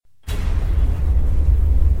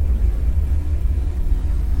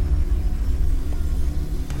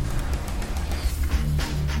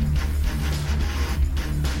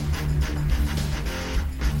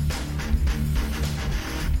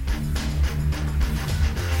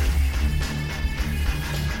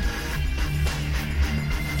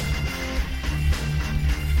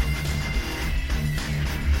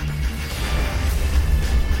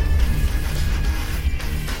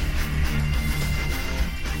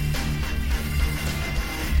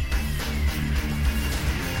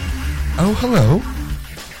Oh, hello.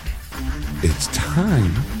 It's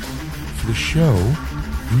time for the show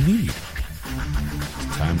you need. It's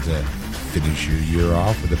time to finish your year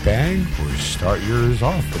off with a bang or start yours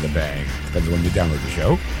off with a bang. Depends on when you download the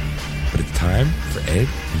show. But it's time for Ed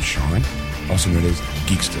and Sean, also known as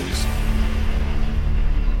Geeksters.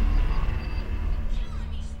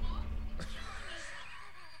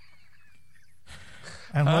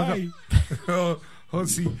 And Hi. Oh,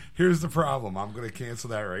 let's see. Here's the problem. I'm going to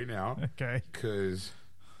cancel that right now. Okay. Because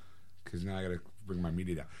now I got to bring my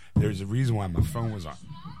media down. There's a reason why my phone was on.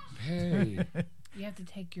 Hey. You have to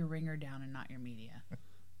take your ringer down and not your media.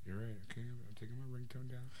 You're right. Okay, I'm taking my ringtone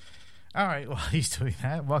down. All right. Well, he's doing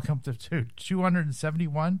that. Welcome to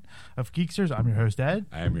 271 of Geeksters. I'm your host, Ed.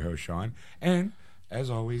 I am your host, Sean. And, as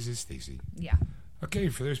always, is Stacy. Yeah. Okay,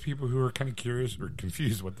 for those people who are kind of curious or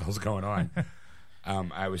confused what the hell's going on,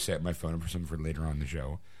 I was setting my phone up for something for later on in the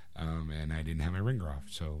show, and I didn't have my ringer off.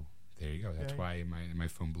 So there you go. That's why my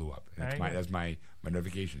phone blew up. That's my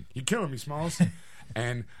notification. You're killing me, Smalls.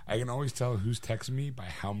 And I can always tell who's texting me by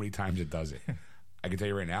how many times it does it. I can tell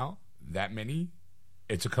you right now, that many,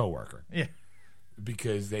 it's a coworker. Yeah.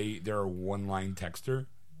 Because they're a one-line texter,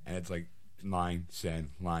 and it's like line,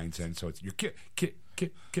 send. So it's, you're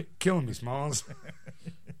killing me, Smalls.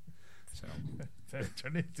 So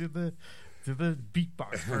Turn it to the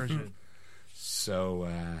beatbox version. So,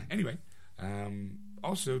 anyway,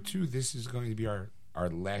 also, too, this is going to be our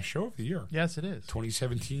last show of the year. Yes, it is.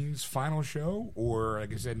 2017's final show, or,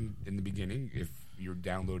 like I said in the beginning, if you're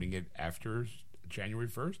downloading it after January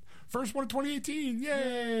 1st, first one of 2018.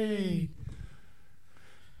 Yay!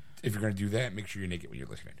 If you're going to do that, make sure you're naked when you're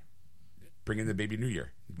listening. Bring in the baby new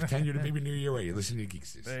year. Pretend you're the baby new year while you're listening to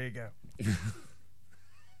Geeksters. There you go.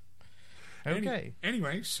 Okay.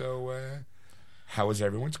 Anyway, so how was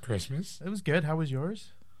everyone's Christmas? It was good. How was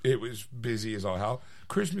yours? It was busy as all hell.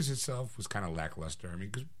 Christmas itself was kind of lackluster. I mean,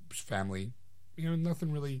 because family,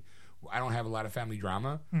 nothing really. I don't have a lot of family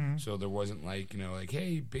drama, so there wasn't like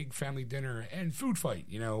hey, big family dinner and food fight.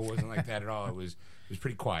 It wasn't like that at all. It was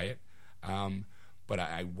pretty quiet. But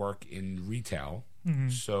I work in retail,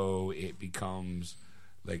 so it becomes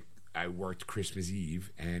like I worked Christmas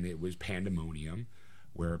Eve, and it was pandemonium,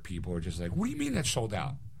 where people are just like, "What do you mean that's sold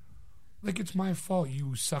out?" Like, it's my fault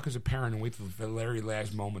you suck as a parent and wait till the very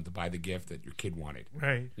last moment to buy the gift that your kid wanted.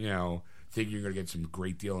 Right. Think you're going to get some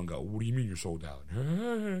great deal and go, "What do you mean you're sold out?"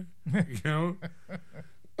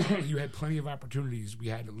 You had plenty of opportunities. We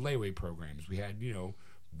had layaway programs. We had,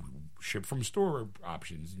 ship from store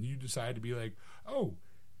options. And you decided to be like, "Oh,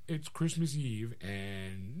 it's Christmas Eve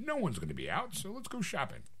and no one's going to be out, so let's go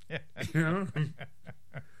shopping."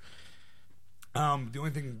 The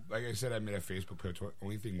only thing, like I said, I made a Facebook post. The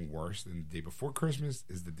only thing worse than the day before Christmas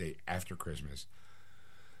is the day after Christmas.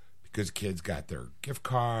 Because kids got their gift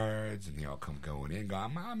cards and they all come going in,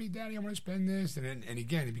 going, "Mommy, Daddy, I want to spend this." And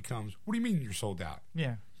again, it becomes, "What do you mean you're sold out?"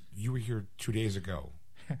 Yeah. You were here 2 days ago.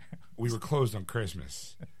 We were closed on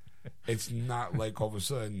Christmas. It's not like all of a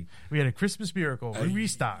sudden We had a Christmas miracle. We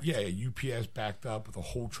restocked. Yeah, UPS backed up with a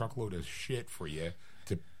whole truckload of shit for you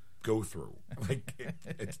to go through. Like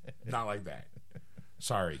it's not like that.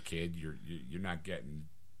 Sorry, kid, you're not getting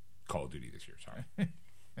Call of Duty this year. Sorry.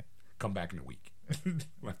 Come back in a week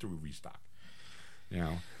after we restock.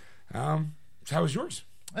 So how was yours?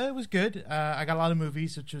 It was good. I got a lot of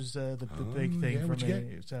movies, which was the big thing for what'd you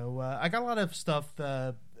me. So I got a lot of stuff.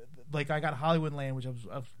 Like I got Hollywoodland, which was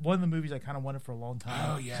one of the movies I kind of wanted for a long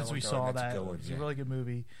time. Oh yeah, since we saw that, it's a really good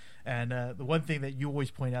movie. And the one thing that you always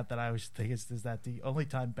point out that I always think is that the only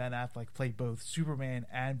time Ben Affleck played both Superman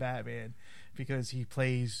and Batman, because he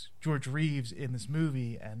plays George Reeves in this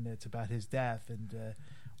movie, and it's about his death and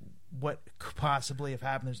what could possibly have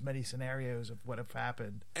happened. There's many scenarios of what have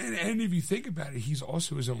happened. And if you think about it, he's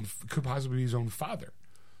also could possibly be his own father,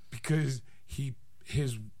 because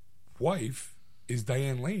his wife is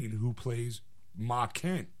Diane Lane, who plays Ma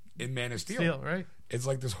Kent in Man of Steel. Right? It's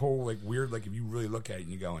like this whole like weird, like if you really look at it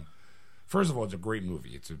and you're going, first of all, it's a great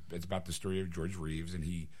movie. It's about the story of George Reeves, and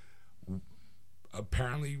he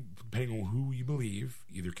apparently, depending on who you believe,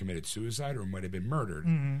 either committed suicide or might have been murdered.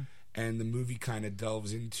 Mm-hmm. And the movie kind of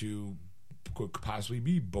delves into what could possibly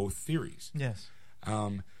be both theories. Yes.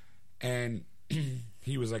 And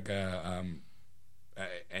he was like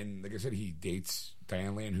and like I said, he dates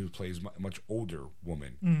Diane Lane, who plays a much older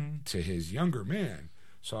woman, to his younger man.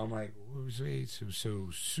 So I'm like, wait, so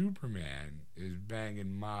Superman is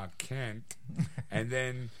banging Ma Kent, and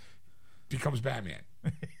then becomes Batman.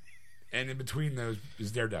 And in between those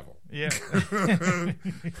is Daredevil. Yeah.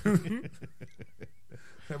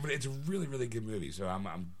 But it's a really, really good movie. So I'm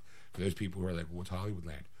for those people who are like, what's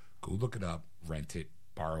Hollywoodland? Go look it up, rent it,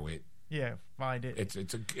 borrow it, find it. It's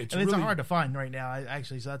and really it's hard to find right now.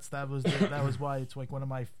 So that was why it's like one of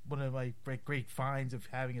my great finds of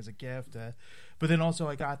having as a gift. But then also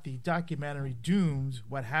I got the documentary Dooms: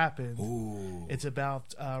 What Happened. Ooh. It's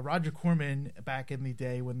about Roger Corman back in the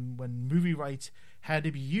day when movie rights had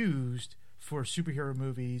to be used for superhero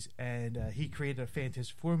movies, and he created a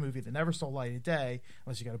Fantastic Four movie that never saw light of day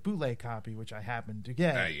unless you got a bootleg copy, which I happened to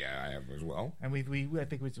get. Yeah, I have as well. And we I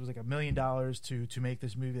think it was like $1 million to make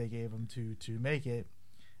this movie. They gave him to make it,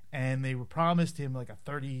 and they were promised him like a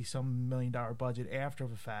 $30-some million budget after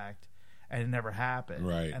the fact, and it never happened.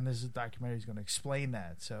 Right. And this documentary is going to explain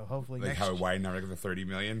that. So hopefully, Like why not get the $30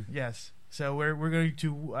 million? Yes. So we're going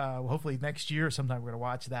to hopefully next year sometime we're going to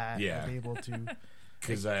watch that. Yeah. And be able to.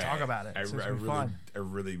 Because talk about it. I So it's really,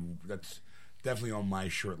 fun. that's definitely on my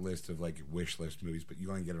short list of like wish list movies. But you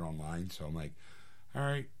only get it online, so I'm like, all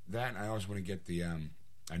right, that. And I also want to get the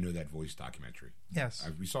I Know That Voice documentary. Yes,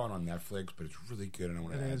 we saw it on Netflix, but it's really good, and I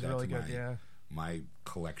want to it add is that really to good. my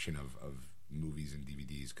collection of movies and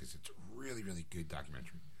DVDs because it's a really, really good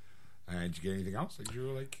documentary. Did you get anything else that you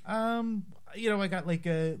were like? I got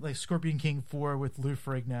like Scorpion King 4 with Lou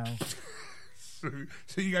Ferrigno.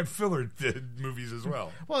 So you got filler movies as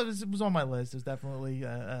well. Well, it was on my list. There's definitely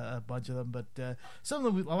a bunch of them, but some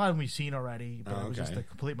of them, a lot of them we've seen already. But it was just to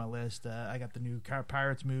complete my list. I got the new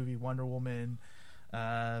Pirates movie, Wonder Woman.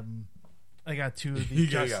 I got two of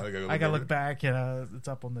the. I got to look back. It's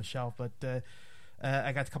up on the shelf, but.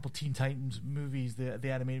 I got a couple Teen Titans movies, the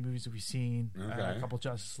animated movies that we've seen. A couple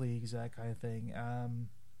Justice Leagues, that kind of thing.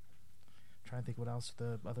 Trying to think what else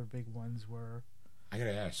the other big ones were. I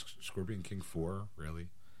gotta ask, Scorpion King 4, really?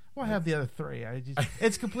 Well, I have the other three.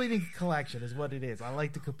 It's completing a collection, is what it is. I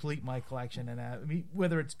like to complete my collection, and I mean,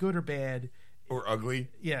 whether it's good or bad, or ugly.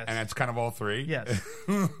 Yes, and that's kind of all three. Yes,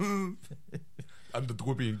 I'm the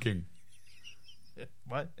Scorpion King.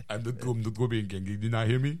 What? I'm the Scorpion King. Did you not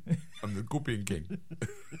hear me? I'm the Scorpion King.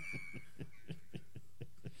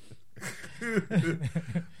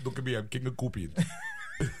 Look at me, I'm King of Scorpions.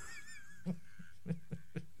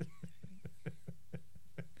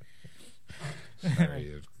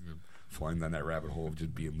 Sorry, flying down that rabbit hole of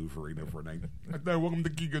just being Lou Ferrigno for a night. Welcome to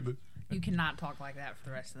King of the... You cannot talk like that for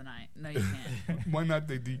the rest of the night. No, you can't. Why not,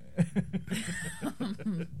 Daddy?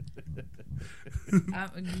 You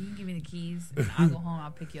can give me the keys, and I'll go home. I'll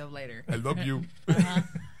pick you up later. I love you.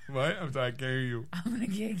 What? I'm sorry, I can't hear you. I'm gonna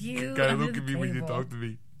kick you. You gotta look at me when you talk to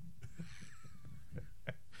me.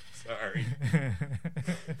 Sorry.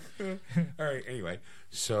 All right. Anyway,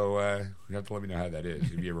 so you have to let me know how that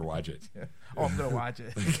is if you ever watch it. Oh, I'm gonna watch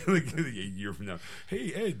it. like a year from now.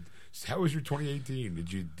 Hey Ed, how was your 2018?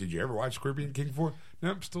 Did you ever watch Scorpion King 4?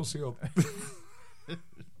 Nope, still sealed.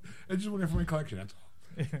 I just went for my collection. That's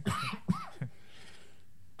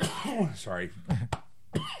all. Sorry.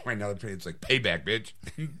 Right now it's like payback, bitch.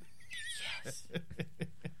 Yes.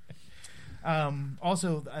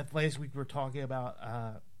 Also, last week we were talking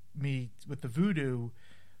about me with the voodoo,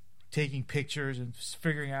 taking pictures and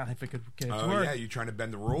figuring out if it could get it to work. Yeah, you trying to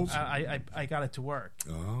bend the rules? I got it to work.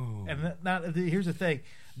 Oh. And here's the thing.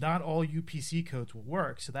 Not all UPC codes will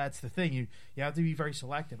work, so that's the thing. You have to be very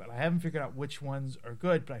selective. And I haven't figured out which ones are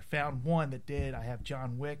good, but I found one that did. I have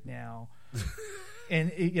John Wick now.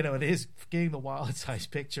 And, it is getting the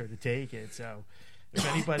wallet-sized picture to take it. So if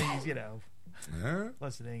anybody's,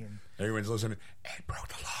 listening. And everyone's listening. Ed broke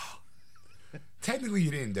the law. Technically,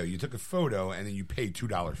 you didn't, though. You took a photo, and then you paid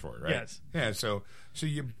 $2 for it, right? Yes. Yeah, so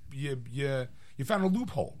you found a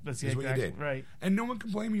loophole. That's what you did. Right. And no one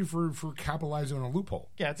can blame you for capitalizing on a loophole.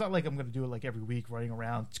 Yeah, it's not like I'm going to do it like every week, running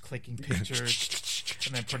around, clicking pictures,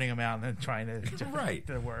 and then putting them out and then trying to right.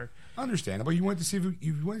 to work. Understandable. You want to see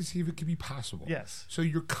if it could be possible. Yes. So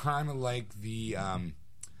you're kind of like the I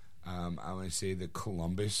want to say the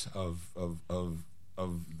Columbus of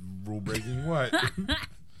rule breaking. What?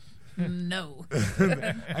 No.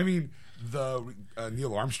 I mean the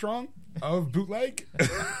Neil Armstrong of bootleg.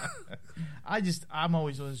 I'm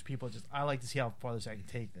always one of those people. I like to see how far I can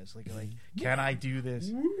take this. Like, can I do this?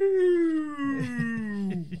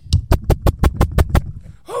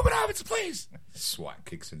 Open up, it's a place. SWAT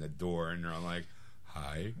kicks in the door, and they're like,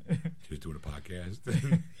 "Hi, just doing a podcast."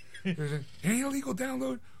 There's any illegal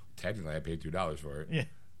download. Technically, I paid $2 for it. Yeah.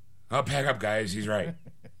 I'll pack up, guys. He's right.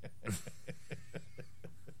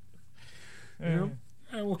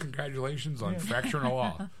 Well, congratulations on fracturing a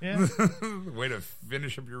law. Yeah. Way to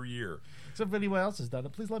finish up your year. So if anyone else has done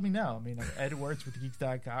it, please let me know. I mean, Ed works with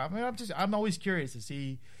geeks.com. I mean, I'm always curious to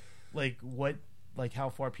see, how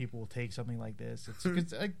far people will take something like this. It's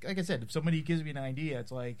 'cause, like I said, if somebody gives me an idea,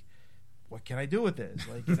 it's like, what can I do with this?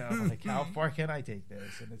 Like, like how far can I take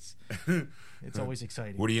this? And it's always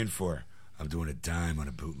exciting. What are you in for? I'm doing a dime on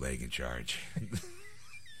a bootlegging charge.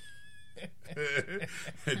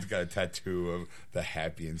 It's got a tattoo of the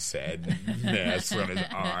happy and sad mask on his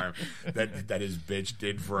arm that his bitch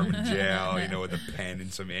did for him in jail, with a pen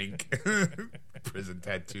and some ink. Prison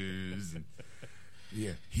tattoos. And,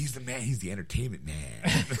 yeah, he's the man. He's the entertainment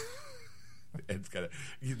man. And it's got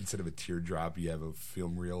instead of a teardrop, you have a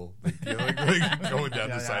film reel, like going down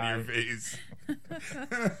the side of your face.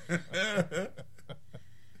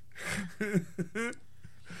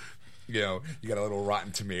 You got a little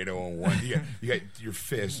rotten tomato on one. You got your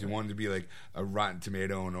fist. You want it to be like a rotten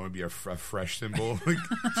tomato, and it would be a fresh symbol.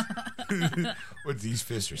 What these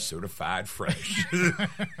fists are certified fresh.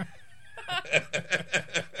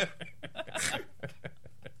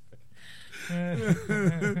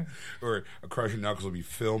 Or across your knuckles will be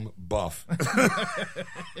film buff.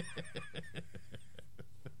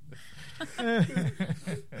 Actually,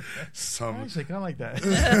 kind of like that.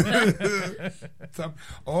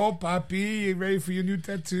 Oh, Papi, you ready for your new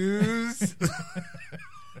tattoos?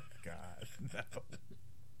 God, no.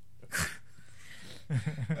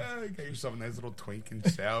 You got yourself a nice little twink and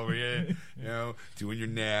salary, doing your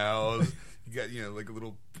nails. You got, like a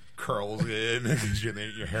little curls in,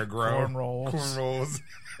 your hair grow. Cornrows.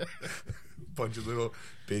 Bunch of little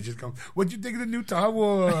bitches come. What'd you think of the new Star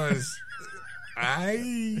Wars?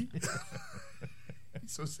 He's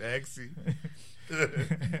so sexy.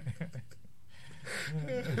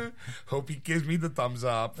 Hope he gives me the thumbs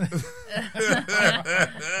up.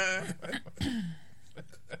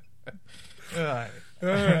 All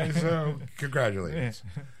right, so congratulations.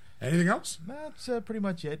 Anything else? That's pretty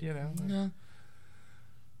much it, Yeah.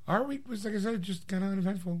 Our week was, like I said, just kind of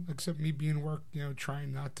uneventful, except me being at work,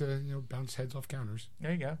 trying not to, bounce heads off counters.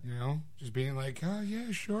 There you go. Just being like, oh,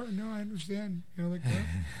 yeah, sure. No, I understand. Like,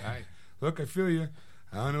 look, I feel you.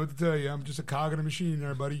 I don't know what to tell you. I'm just a cog in a machine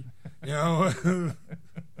there, buddy. I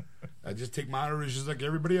just take my orders just like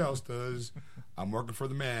everybody else does. I'm working for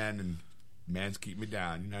the man, and man's keeping me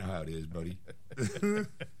down. You know how it is, buddy.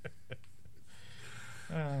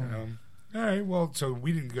 All right. Well, so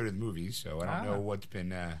we didn't go to the movies, so I don't know what's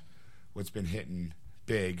been hitting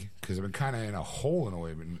big, because I've been kind of in a hole in a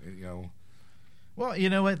way, but Well, you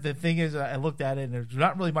know what? The thing is, I looked at it, and there's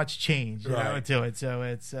not really much change to it. So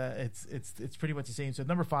it's pretty much the same. So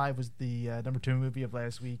number 5 was the number 2 movie of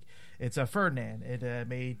last week. It's Ferdinand. It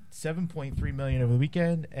made $7.3 million over the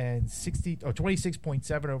weekend and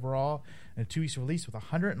 26.7 overall, and a 2 weeks release with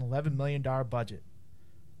 $111 million budget.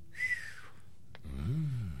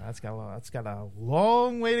 That's got a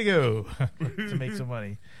long way to go to make some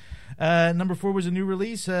money. Number 4 was a new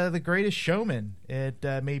release, The Greatest Showman. It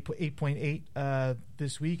made 8.8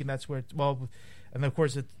 this week, and that's where and of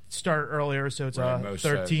course it started earlier, so it's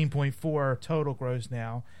 13.4 total gross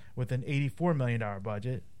now with an $84 million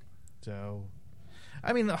budget. So,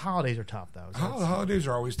 I mean, the holidays are tough though. So the holidays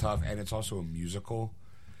are always tough, and it's also a musical.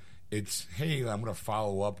 It's, hey, I'm going to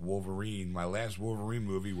follow up Wolverine, my last Wolverine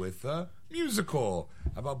movie, with a musical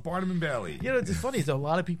about Barnum and Bailey. It's funny. Is a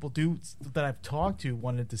lot of people that I've talked to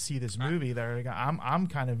wanted to see this movie. I'm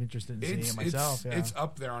kind of interested in seeing it myself. It's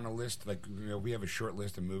up there on a list. Like, we have a short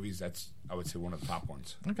list of movies. That's, I would say, one of the top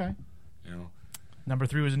ones. Okay. Number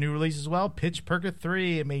 3 was a new release as well. Pitch Perfect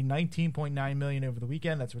 3. It made $19.9 million over the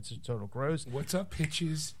weekend. That's what's its total gross. What's up,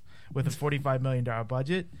 Pitches? With a $45 million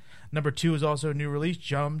budget. Number 2 is also a new release,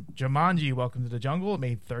 Jumanji: Welcome to the Jungle. It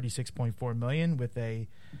made $36.4 million with a,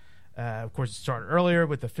 of course, it started earlier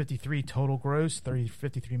with a 53 total gross,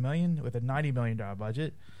 $53 million with a $90 million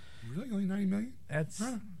budget. Really, only $90 million?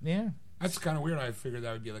 Yeah. That's kind of weird. I figured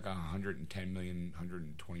that would be like a $110 million,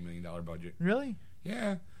 $120 million budget. Really?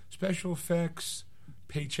 Yeah. Special effects,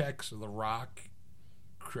 paychecks of The Rock,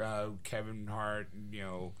 Kevin Hart,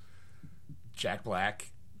 Jack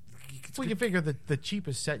Black. Well, you figure that the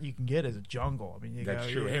cheapest set you can get is a jungle. I mean, that's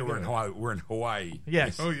true. Hey, we're in Hawaii.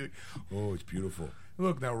 Yes. Oh, it's beautiful.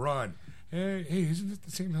 Look, now run. Hey, isn't this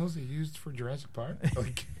the same hills they used for Jurassic Park?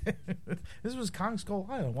 This was Kong Skull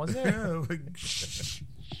Island, wasn't it? Yeah, shh.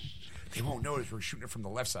 They won't notice we're shooting it from the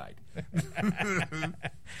left side.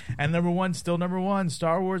 And number 1,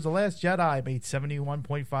 Star Wars: The Last Jedi made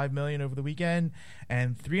 $71.5 million over the weekend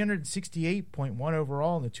and $368.1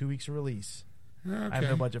 overall in the 2 weeks of release. Okay. I have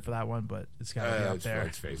no budget for that one, but it's got to be up there.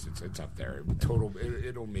 Let's face it, it's up there. Total,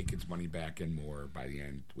 it'll make its money back and more by the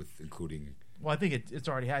end, with including. Well, I think it's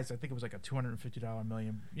already has. I think it was like a $250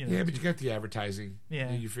 million. Yeah, but you got the advertising.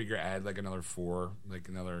 Yeah, you figure add like another 4, like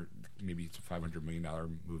another, maybe it's a $500 million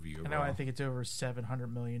movie overall. I know. I think it's over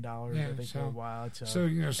 $700 million. I think for a while. So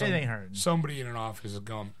it ain't hurting. Somebody in an office is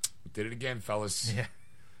going, Did it again, fellas. Yeah.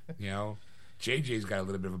 You know, JJ's got a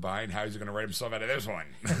little bit of a bind. How is he going to write himself out of this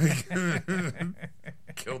one?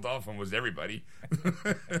 Killed off almost everybody.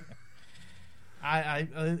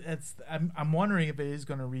 I'm wondering if it is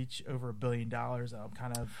going to reach over $1 billion.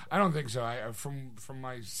 I don't think so. From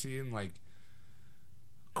my seeing, like,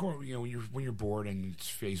 you know, when you're bored and it's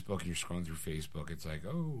Facebook and you're scrolling through Facebook, it's like,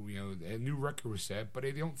 oh, you know, a new record was set, but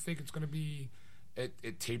I don't think it's going to be.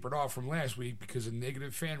 It tapered off from last week because of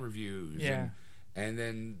negative fan reviews. Yeah. And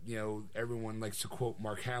then, you know, everyone likes to quote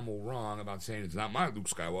Mark Hamill wrong about saying it's not my Luke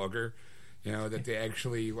Skywalker. You know, that they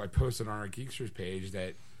actually, I posted on our Geeksters page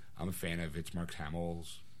that I'm a fan of. It's Mark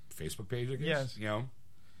Hamill's Facebook page, I guess. Yes. You know? And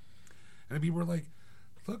then people were like,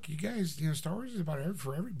 look, you guys, you know, Star Wars is about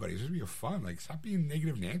for everybody. It's supposed to be fun. Like, stop being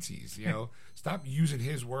negative Nancy's, you know? Stop using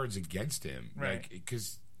his words against him. Right. Like,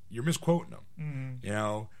 because you're misquoting him. Mm-hmm. You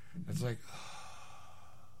know? It's like,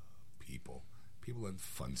 people and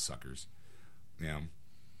fun suckers. Yeah.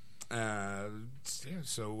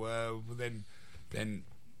 So then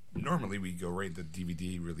normally we go right into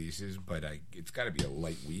DVD releases, but it's got to be a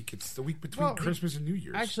light week. It's the week between Christmas and New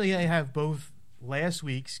Year's. Actually, I have both last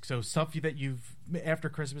week's, so stuff that you've after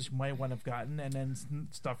Christmas you might want to have gotten, and then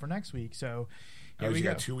stuff for next week. So here we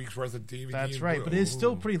got go. 2 weeks worth of DVD. That's right, but it is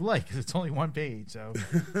still pretty light because it's only one page. So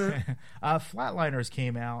Flatliners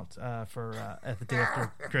came out for at the day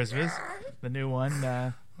after Christmas, the new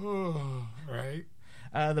one. Right.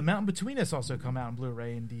 The Mountain Between Us also come out in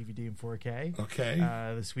Blu-ray and DVD and 4K. Okay.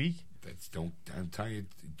 This week. I'm telling you,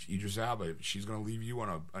 Idris Elba, she's going to leave you in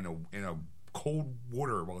a cold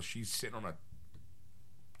water while she's sitting on a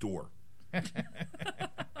door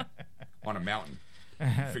on a mountain.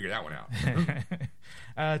 Figure that one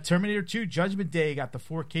out. Terminator 2 Judgment Day got the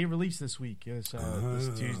 4K release this week. This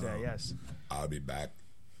Tuesday, yes. I'll be back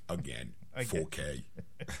again. 4K.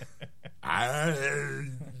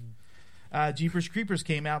 Jeepers Creepers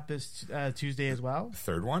came out this Tuesday as well.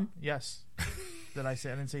 Third one? Yes. Did I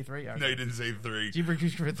say? I didn't say 3. Okay. No, you didn't say 3. Jeepers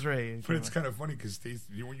Creepers 3. But it's kind of funny because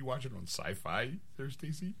when you watch it on Sci-Fi, there,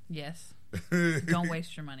 Stacey. Yes. Don't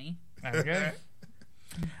waste your money. Okay.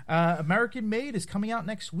 American Made is coming out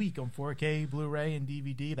next week on 4K, Blu-ray, and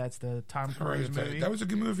DVD. That's the Tom Cruise movie. That was a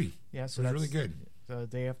good movie. Yeah, so it was that's really good. The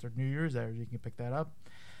day after New Year's, there you can pick that up.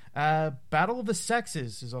 Battle of the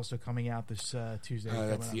Sexes is also coming out this Tuesday.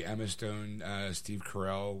 That's the Emma Stone, Steve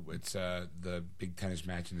Carell. It's the big tennis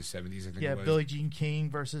match in the 70s, I think it was. Billie Jean King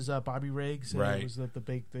versus Bobby Riggs. Right. It was the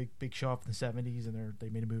big show off in the 70s, and they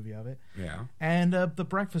made a movie of it. Yeah. And the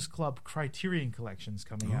Breakfast Club Criterion Collection is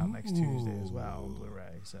coming out next Tuesday as well on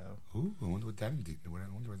Blu-ray. So. Ooh, I wonder what that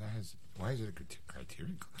has. Why is it a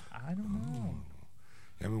Criterion? I don't know.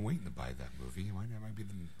 I've been waiting to buy that movie. That might be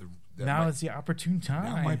it's the opportune time.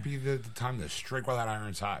 Now might be the time to strike while that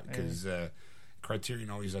iron's hot, because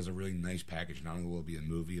Criterion always has a really nice package. Not only will it be a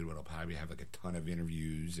movie, but it'll probably have like a ton of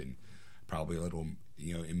interviews and probably a little,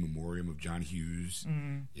 in memoriam of John Hughes.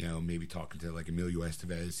 Mm-hmm. Maybe talking to like Emilio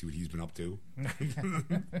Estevez, see what he's been up to.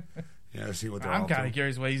 See what they're I'm kind of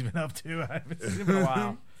curious what he's been up to. I haven't seen him in a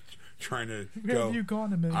while. Trying to Where have you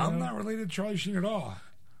gone, Emilio? I'm not related to Charlie Sheen at all.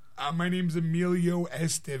 My name's Emilio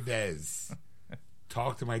Estevez.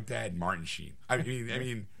 Talk to my dad, Martin Sheen. I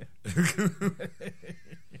mean.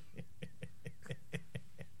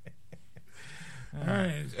 All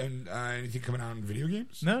right, and anything coming out in video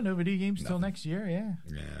games? No video games until next year. Yeah.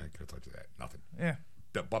 Yeah, I could have told you that. Nothing. Yeah.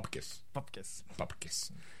 The Bupkis.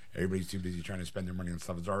 Everybody's too busy trying to spend their money on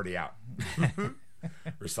stuff that's already out,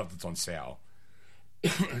 or stuff that's on sale.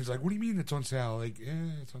 It's like, what do you mean it's on sale? Like,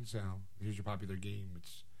 it's on sale. Here's your popular game.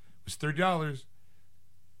 It's $30.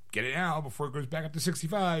 Get it now before it goes back up to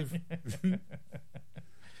 $65.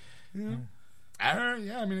 Yeah. I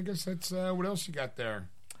mean, I guess that's what else you got there.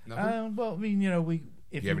 Nothing? Well, I mean,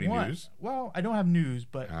 if you have any want, news? Well, I don't have news,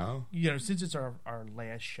 but Oh. Since it's our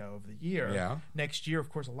last show of the year, next year, of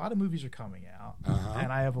course, a lot of movies are coming out,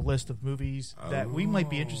 and I have a list of movies that we might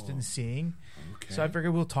be interested in seeing. Okay. So I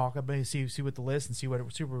figured we'll talk about see what the list and see where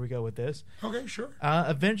we go with this. Okay, sure.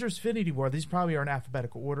 Avengers: Infinity War. These probably are in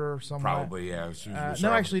alphabetical order somewhere. Probably, yeah.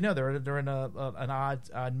 No, actually, no. They're in an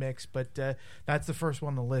odd mix, but that's the first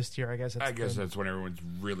one on the list here. I guess. That's what everyone's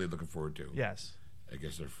really looking forward to. Yes. I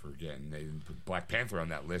guess they're forgetting they didn't put Black Panther on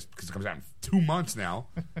that list because it comes out in 2 months now.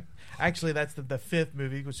 Actually, that's the fifth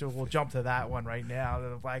movie, so we'll jump to that one right now.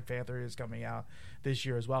 The Black Panther is coming out this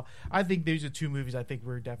year as well. I think these are 2 movies I think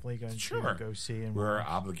we're definitely going to go see. And we're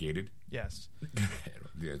obligated. Yes.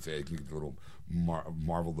 It's the little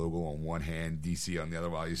Marvel logo on one hand, DC on the other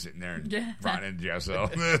while you're sitting there and Ron and Jessel.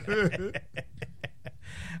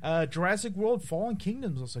 Jurassic World: Fallen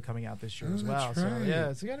Kingdom is also coming out this year as well. That's So right. yeah,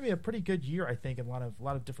 it's going to be a pretty good year, I think, in a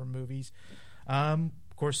lot of different movies. Of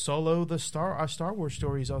course, Solo, the Star Wars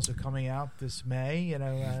story is also coming out this May.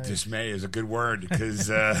 Dismay is a good word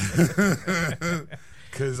because I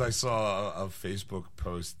saw a Facebook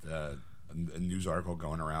post, a news article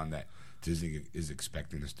going around that Disney is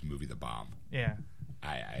expecting this to movie the bomb. Yeah.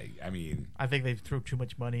 I mean, I think they threw too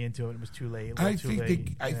much money into it. It was too late. I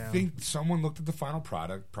think someone looked at the final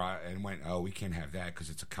product and went, "Oh, we can't have that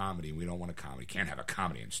because it's a comedy. We don't want a comedy. Can't have a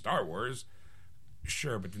comedy in Star Wars."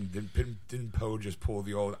 Sure, but didn't Poe just pull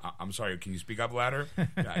the old? I'm sorry, can you speak up louder?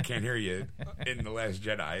 I can't hear you in The Last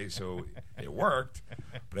Jedi, so it worked.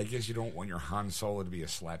 But I guess you don't want your Han Solo to be a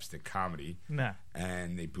slapstick comedy. Nah.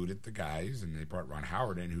 And they booted the guys, and they brought Ron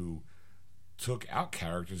Howard in, who took out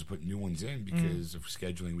characters and put new ones in because of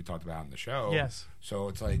scheduling we talked about in the show. Yes. So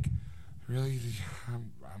it's like, really,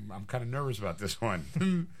 I'm kind of nervous about this one.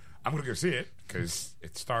 I'm going to go see it because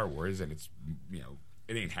it's Star Wars and it's,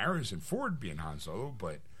 it ain't Harrison Ford being Han Solo,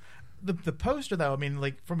 but the poster, though, I mean,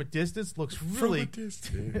 like from a distance, looks really.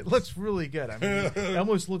 It looks really good. I mean, it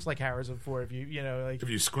almost looks like Harrison Ford if if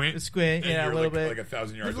you squint, a little bit, like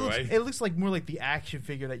 1,000 yards away. It looks like more like the action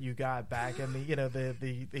figure that you got back in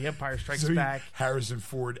the Empire Strikes Back. Harrison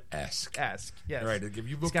Ford-esque. Yes. Right. If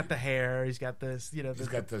you look, he's got the hair. He's got this. He's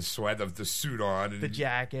got the sweat of the suit on, and the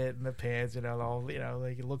jacket and the pants. All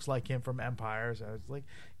like it looks like him from Empire. So it's like,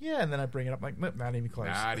 yeah. And then I bring it up like, nope, not even close.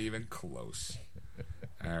 Not even close.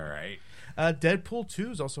 All right. Deadpool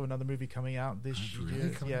 2 is also another movie coming out this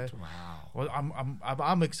year. Yeah. Wow. Well,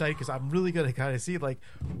 I'm excited because I'm really going to kind of see like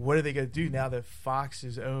what are they going to do now that Fox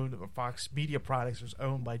Media Products is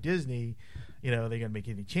owned by Disney. Are they going to make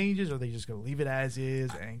any changes, or are they just going to leave it as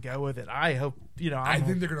is and go with it? I hope. I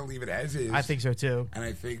think they're going to leave it as is. I think so too. And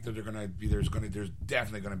I think that there's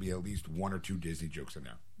definitely going to be at least one or two Disney jokes in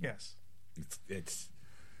there. Yes. It's.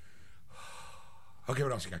 Okay,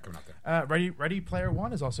 what else you got coming out there? Ready Player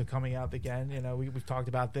One is also coming out again. We've talked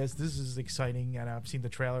about this. This is exciting, and I've seen the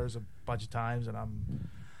trailers a bunch of times, and I'm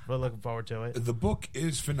really looking forward to it. The book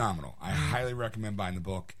is phenomenal. I highly recommend buying the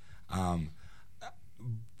book.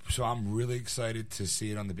 So I'm really excited to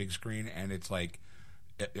see it on the big screen, and it's like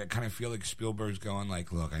I kind of feel like Spielberg's going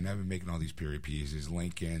like, look, I know I've been making all these period pieces,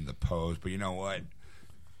 Lincoln, the Pose, but you know what?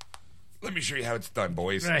 Let me show you how it's done,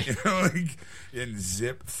 boys. Right. And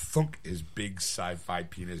zip, thunk, his big sci-fi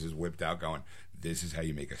penis is whipped out going, this is how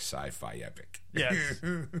you make a sci-fi epic. Yes.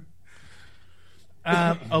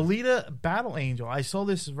 Alita Battle Angel. I saw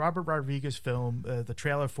this Robert Rodriguez film, the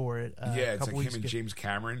trailer for it. It's like him and James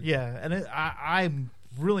Cameron. Yeah, and I'm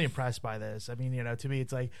really impressed by this. I mean, to me,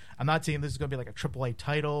 it's like, I'm not saying this is going to be like a AAA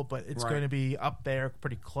title, but it's going to be up there,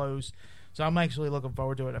 pretty close. So I'm actually looking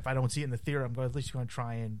forward to it. If I don't see it in the theater, I'm at least going to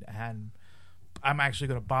try and I'm actually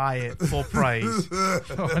going to buy it full price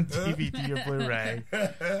on DVD or Blu-ray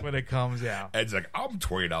when it comes out. Ed's like, I'm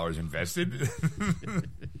 $20 invested.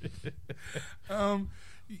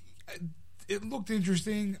 It looked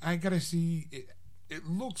interesting. I got to see it. It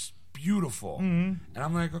looks beautiful. And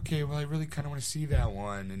I'm like, okay, well, I really kind of want to see that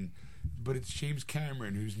one. But it's James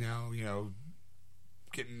Cameron, who's now,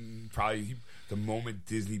 getting probably the moment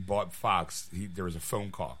Disney bought Fox, there was a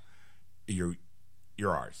phone call. You're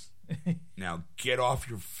ours. Now get off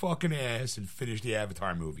your fucking ass and finish the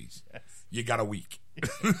Avatar movies. Yes. You got a week.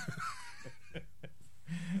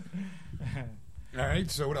 All right.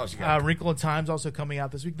 So what else you got? Wrinkle in Time's also coming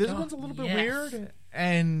out this week. This one's a little bit weird,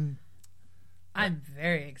 and I'm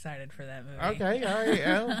very excited for that movie. Okay. All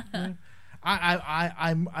right.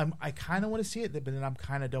 I kind of want to see it, but then I'm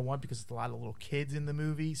kind of don't want because there's a lot of little kids in the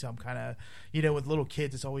movie. So I'm kind of, with little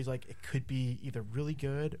kids, it's always like it could be either really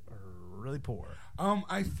good or really poor.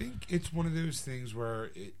 I think it's one of those things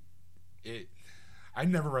where I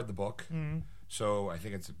never read the book, so I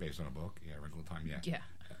think it's based on a book. Yeah, Wrinkle in Time. Yeah.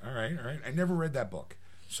 All right. I never read that book,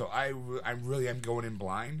 so I really am going in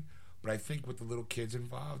blind. But I think with the little kids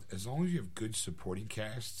involved, as long as you have good supporting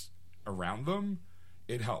casts around them,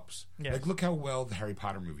 it helps. Yes. Like, look how well the Harry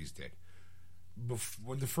Potter movies did.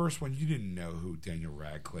 When the first one, you didn't know who Daniel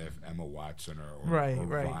Radcliffe, Emma Watson, or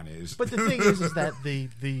Ron is. But the thing is that the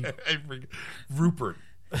Rupert,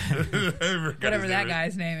 whatever that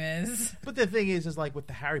guy's name is. But the thing is like with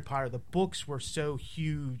the Harry Potter, the books were so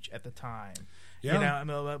huge at the time. Yeah.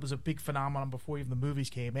 That was a big phenomenon before even the movies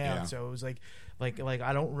came out. Yeah. So it was like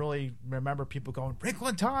I don't really remember people going, Wrinkle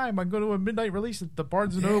in Time, I go to a midnight release at the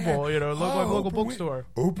Barnes & Noble, local bookstore.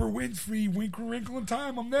 Oprah Winfrey, Wrinkle in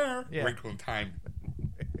Time, I'm there. Yeah. Wrinkle in Time.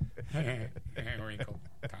 Wrinkle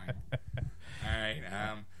in Time. All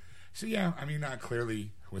right. So, yeah,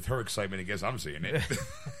 clearly, with her excitement, I guess I'm seeing it.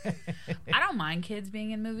 I don't mind kids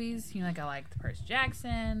being in movies. You know, like I like the Percy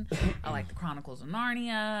Jackson. I like the Chronicles of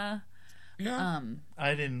Narnia. Yeah.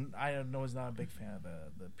 I was not a big fan of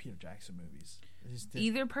the Peter Jackson movies.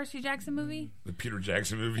 Either Percy Jackson movie? The Peter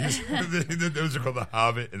Jackson movies. Those are called The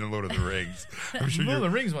Hobbit and The Lord of the Rings. I'm sure Lord of the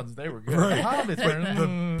Rings ones, they were good. Right. The Hobbits were...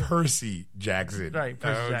 The Percy Jackson. Right,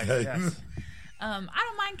 Percy Jackson, yes. I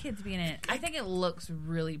don't mind kids being in it. I think it looks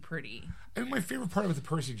really pretty. I mean, my favorite part of the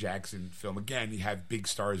Percy Jackson film, again, you have big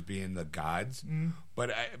stars being the gods, but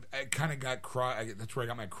I kind of got that's where I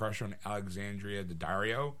got my crush on Alexandria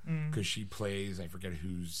Daddario, because she plays, I forget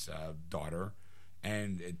whose daughter,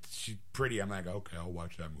 and she's pretty. I'm like, okay, I'll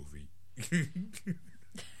watch that movie.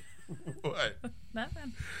 What?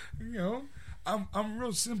 Nothing. You know, I'm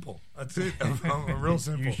real simple. That's it. I'm real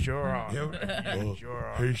simple. You sure are. You know? You sure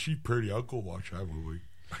are. Hey, she's pretty. I'll go watch that movie.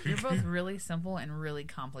 You're both really simple and really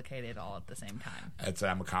complicated all at the same time.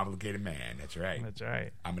 I'm a complicated man. That's right. That's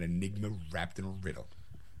right. I'm an enigma wrapped in a riddle.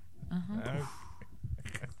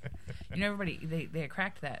 You know, everybody, they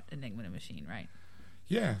cracked that Enigma machine, right?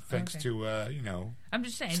 Yeah, thanks Okay. to I'm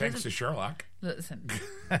just saying. thanks to Sherlock Listen,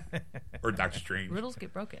 or Doctor Strange. riddles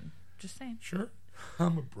get broken. Just saying. Sure,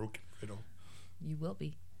 I'm a broken riddle. You will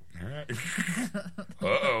be. All right.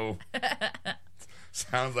 Uh-oh.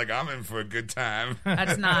 Sounds like I'm in for a good time.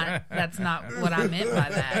 That's not what I meant by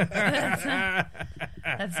that.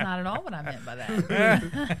 That's not at all what I meant by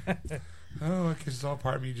that. Oh, I guess it's all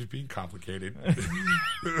part of me just being complicated.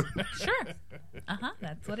 Sure.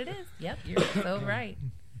 That's what it is. Yep, you're so right.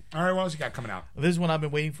 All right, what else you got coming out? This is one I've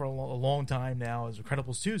been waiting for a long time now. Is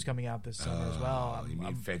Incredibles 2 is coming out this summer as well. You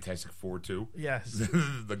mean Fantastic Four 2? Yes.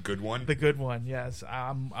 The good one? The good one, yes.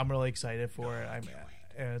 I'm really excited for it.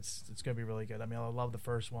 And it's going to be really good. I mean, I love the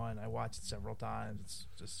first one. I watched it several times. It's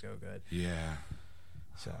just so good. Yeah.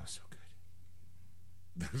 So So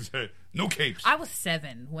good. No capes. I was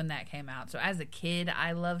 7 when that came out, so as a kid,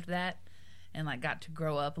 I loved that, and like got to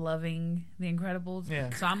grow up loving The Incredibles. Yeah.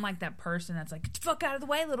 So I'm like that person that's like, "Get the fuck out of the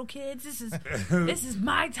way, little kids! This is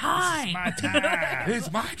my time. my time.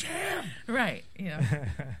 It's my jam. Right? You know.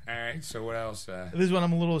 All right, so what else? This is one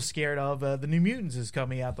I'm a little scared of. The New Mutants is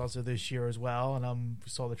coming out also this year as well, and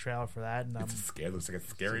saw the trailer for that. And It's scary. Looks like a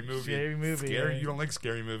scary movie. Scary movie. Scary. Yeah. You don't like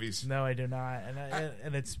scary movies? No, I do not.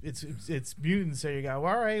 And it's mutants, so you go,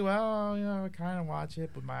 all right, well, you know, I kind of watch it,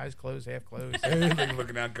 but my eyes closed, half closed. Like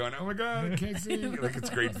looking out, going, "Oh my god, I can't see." Like it's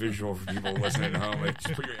great visual for people listening at home. Like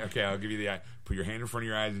just I'll give you the eye. Put your hand in front of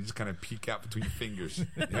your eyes and just kind of peek out between your fingers.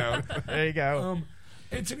 You know? There you go.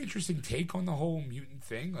 It's an interesting take on the whole mutant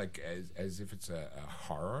thing, like as if it's a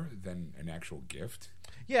horror than an actual gift.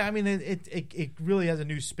 Yeah, I mean, it really has a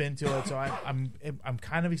new spin to it, so I'm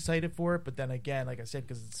kind of excited for it. But then again, like I said,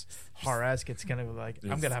 because it's horror-esque, it's kind of like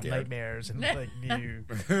I'm gonna have nightmares and like new.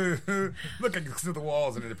 Look, I can see the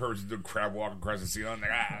walls, and then the person's doing crab walk across the ceiling.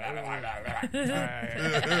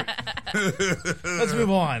 Let's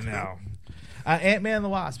move on now. Ant-Man and the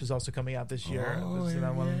Wasp is also coming out this year. Oh, This is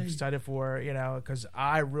another one I'm yay. excited for, you know, because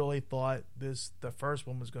I really thought the first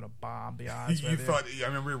one was going to bomb, to be honest You with you. thought? I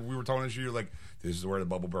remember we were telling you, like, this is where the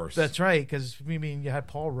bubble bursts. That's right, because I mean, you had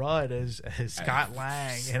Paul Rudd as Scott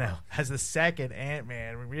Lang, you know, as the second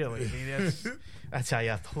Ant-Man. Really, I mean, that's how you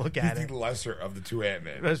have to look at He's it. the lesser of the two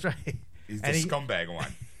Ant-Men. That's right. He's the And scumbag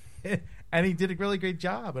one. And he did a really great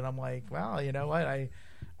job. And I'm like, well, you know what?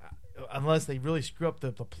 Unless they really screw up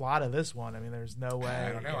the plot of this one, I mean, there's no way.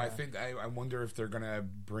 I don't know. Yeah. I wonder if they're gonna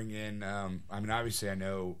bring in. I mean, obviously, I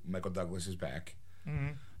know Michael Douglas is back.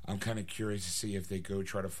 Mm-hmm. I'm kind of curious to see if they go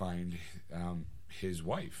try to find his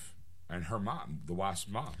wife and her mom, the Wasp's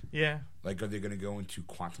mom. Yeah. Like, are they going to go into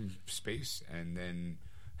quantum space and then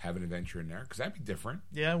have an adventure in there? Because that'd be different.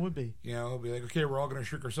 Yeah, it would be. You know, be like, okay, we're all going to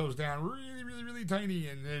shrink ourselves down really, really, really tiny,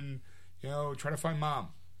 and then, you know, try to find mom.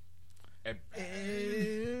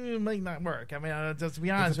 It might not work. I mean, just to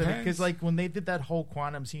be honest with you, because like when they did that whole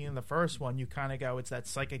quantum scene in the first one, you kind of go, it's that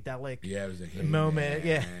psychedelic Yeah, it was a hey, moment. man.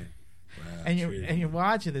 Yeah. Wow, And you're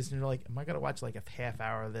watching this, and you're like, "Am I gonna watch like a half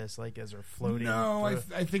hour of this, like as they're floating?" No,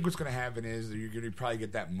 through? I think what's going to happen is you're going to probably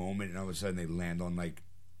get that moment, and all of a sudden they land on like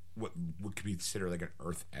what could be considered like an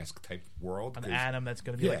Earth-esque type world. An 'cause- atom that's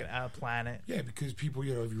gonna be like a planet. Yeah, because people,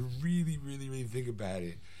 you know, if you really, really, really think about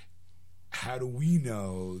it, how do we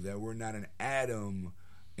know that we're not an atom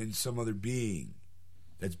in some other being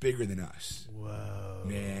that's bigger than us? Whoa,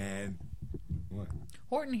 Man, what?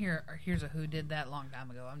 Horton here's a who did that long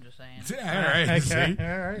time ago. I'm just saying. Yeah, all right, Okay, see?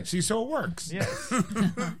 all right. See, so it works. Yes.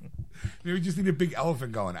 Maybe we just need a big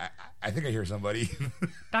elephant going. I think I hear somebody.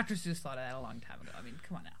 Dr. Seuss thought of that a long time ago. I mean,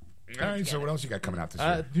 come on now. All right, so what else you got coming out this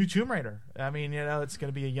year? New Tomb Raider. I mean, you know, it's going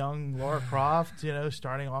to be a young Lara Croft, you know,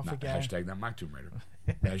 starting off again. Hashtag not my Tomb Raider.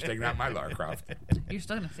 Hashtag not my Lara Croft. You're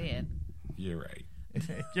still gonna see it. You're right.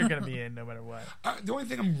 You're gonna be in no matter what. The only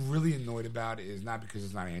thing I'm really annoyed about is not because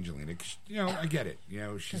it's not Angelina. 'Cause, I get it.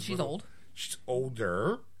 She's old. She's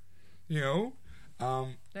older. Do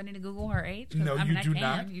I need to Google her age? No, I you can. do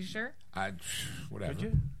not. You sure? Whatever. Could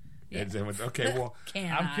you? Yeah. Okay, well, Can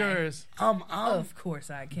I'm I? curious. Of course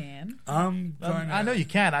I can. I know you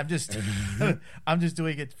can. I'm just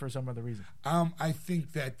doing it for some other reason. I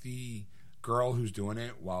think that the girl who's doing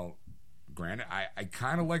it, well, granted, I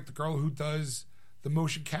kind of like the girl who does the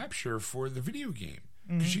motion capture for the video game.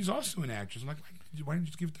 Because she's also an actress. I'm like, why didn't you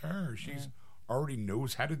just give it to her? She's already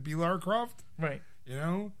knows how to be Lara Croft. Right.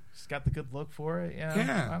 She's got the good look for it.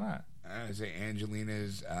 Yeah. Why not? I say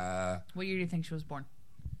Angelina's. What year do you think she was born?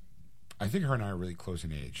 I think her and I are really close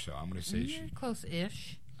in age, so I'm going to say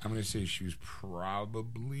close-ish. I'm going to say she was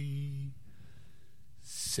probably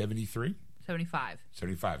 73? 75.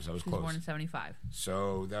 75, so I was She close. was born in 75.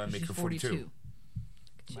 So that would make She's her 42.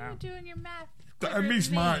 You're doing your math. That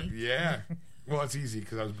makes mine. Yeah. Well, it's easy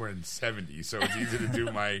because I was born in 70, so it's easy to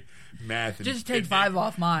do my math. Just take 5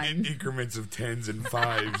 off mine. In increments of 10s and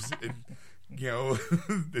 5s.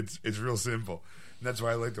 It's real simple. And that's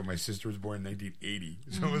why I liked it. My sister was born in 1980.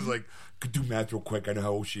 So it was like, could do math real quick. I know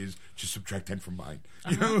how old she is. Just subtract 10 from mine.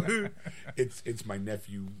 It's my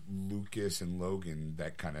nephew Lucas and Logan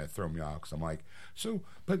that kind of throw me off. Because I'm like,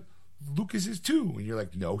 but Lucas is 2. And you're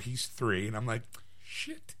like, no, he's 3. And I'm like,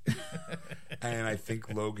 shit. And I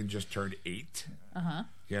think Logan just turned 8.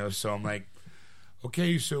 So I'm like,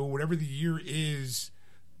 okay, so whatever the year is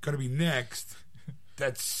going to be next,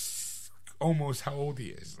 that's almost how old he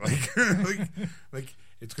is. Like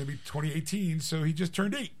it's going to be 2018, so he just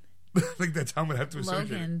turned 8. Like that's how I'm going to have to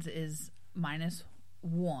associate. Logan's is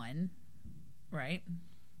 -1, right?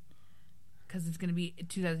 Because it's going to be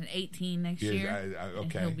 2018 next year.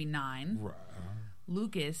 Okay. And he'll be 9.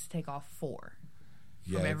 Lucas take off 4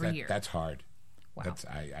 yeah, from every year. That's hard. Wow. That's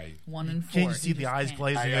I 1 and 4. Can't you see the eyes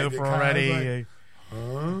glazing over already?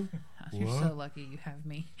 Huh? You're so lucky you have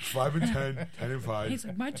me. 5 and 10, 10 and 5. He's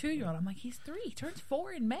like, my 2-year-old. I'm like, he's 3. He turns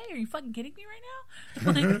 4 in May. Are you fucking kidding me right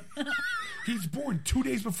now? Like, he's born 2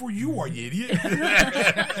 days before you are, you idiot.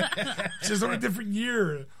 It's just on a different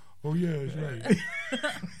year. Oh, yeah, that's right.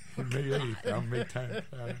 May 8th. I'm May 10th.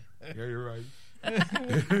 Yeah, you're right.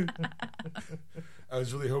 I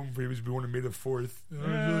was really hoping for him to be born on May the 4th. I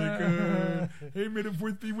was like, hey, May the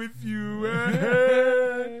 4th be with you.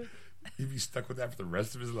 He'd be stuck with that for the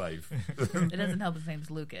rest of his life. it doesn't help his name's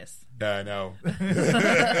Lucas. Yeah, I know.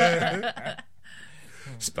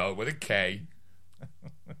 Spell it with a K.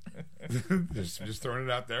 just throwing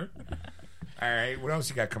it out there. All right, what else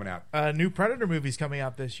you got coming out? New Predator movie's coming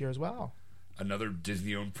out this year as well. Another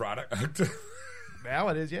Disney-owned product. Now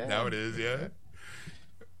it is, yeah. Now it is, yeah.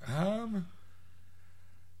 I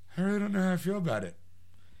really don't know how I feel about it.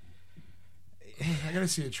 I gotta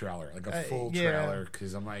see a trailer, like a full trailer,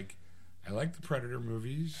 because I'm like, I like the Predator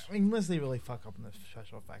movies. I mean, unless they really fuck up in the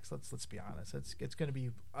special effects, let's be honest. It's going to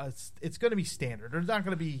be standard. There's not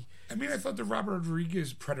going to be. I mean, I thought the Robert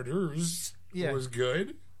Rodriguez Predators was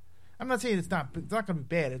good. I'm not saying it's not going to be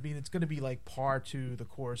bad. I mean, it's going to be like par to the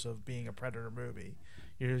course of being a Predator movie.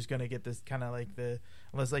 You're just going to get this kind of like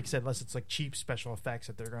unless it's like cheap special effects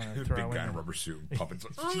that they're going to throw in. Big guy in a rubber suit and puppets.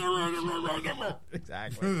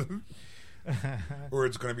 Exactly. Or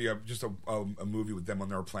it's going to be just a movie with them on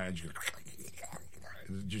their planet.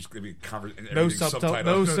 Just going to be a conversation. No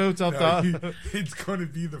subtitle. It's going to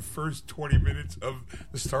be the first 20 minutes of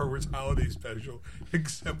the Star Wars Holiday Special,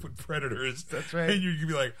 except with Predators. That's right. And you're going to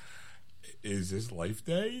be like, is this Life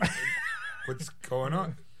Day? What's going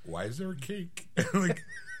on? Why is there a cake?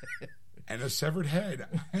 And a severed head.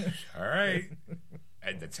 All right.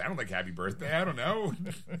 And that sounded like Happy Birthday. I don't know.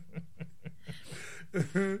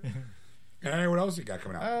 All right, what else you got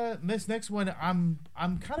coming out? This next one, I'm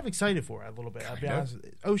kind of excited for it a little bit. I'll be honest.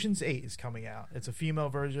 Ocean's 8 is coming out. It's a female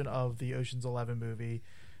version of the Ocean's 11 movie,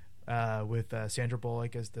 with Sandra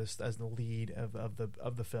Bullock as the lead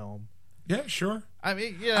of the film. Yeah, sure. I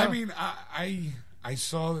mean, yeah. I mean, I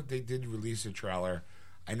saw that they did release a trailer.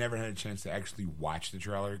 I never had a chance to actually watch the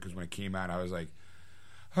trailer because when it came out, I was like,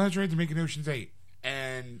 "Oh, that's right, they're making Ocean's 8."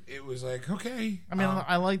 And it was like, okay. I mean,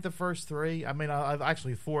 I like the first 3. I mean, I've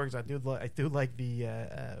actually 4 because I do like the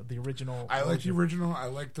original. I like the original. I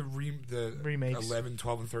like the remakes. 11,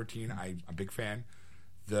 12, and 13. I'm a big fan.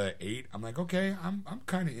 The 8, I'm like, okay, I'm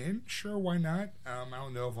kind of in. Sure, why not? I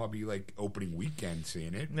don't know if I'll be like opening weekend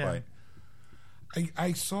seeing it, but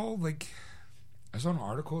I saw an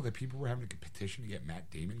article that people were having a petition to get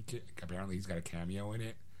Matt Damon. Apparently, he's got a cameo in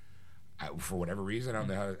it. for whatever reason, I don't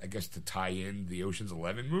know how. I guess to tie in the Ocean's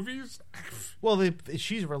 11 movies. Well,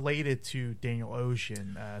 she's related to Daniel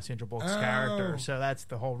Ocean, Sandra Bullock's character, so that's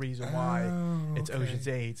the whole reason why it's Ocean's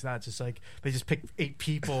 8. It's not just like they just picked 8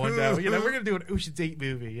 people and we're going to do an Ocean's 8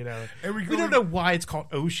 movie. And we don't know why it's called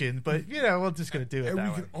Ocean, but we're just going to do it. And that we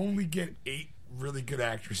way. can only get 8 really good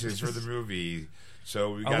actresses for the movie,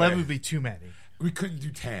 so 11 would be too many. We couldn't do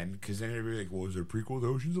 10 because then it'd be like, well, is there a prequel to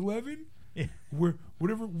Ocean's 11? Yeah.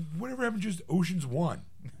 Whatever happened to just Ocean's 1?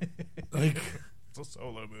 Like, it's a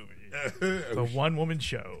solo movie. It's a one-woman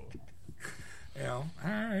show. All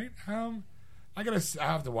right. I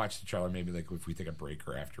have to watch the trailer. Maybe like if we take a break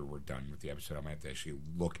or after we're done with the episode, I might have to actually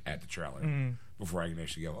look at the trailer before I can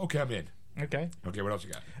actually go, okay, I'm in. Okay. What else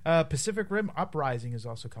you got? Pacific Rim Uprising is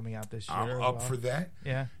also coming out this year. I'm up for that.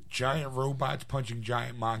 Yeah. Giant robots punching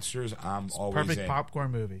giant monsters. I'm always perfect in.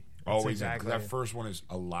 popcorn movie. Always in. Because that first one is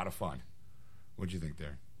a lot of fun. What'd you think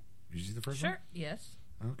there? Did you see the first one? Sure. Yes.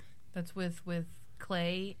 Okay. That's with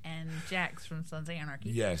Clay and Jax from Sons of Anarchy.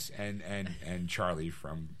 Yes, and Charlie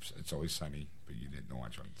from It's Always Sunny, but you didn't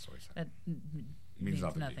watch on It's Always Sunny. That means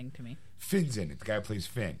nothing to me. Finn's in it. The guy who plays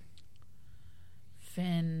Finn.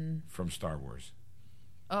 Finn from Star Wars.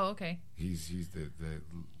 Oh, okay. He's the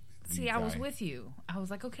See, I was with you. I was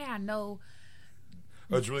like, okay, I know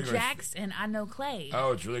it's really Jax and I know Clay.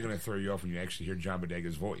 Oh, it's really going to throw you off when you actually hear John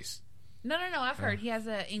Bodega's voice. No, I've heard. He has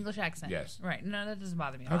an English accent. Yes. Right. No, that doesn't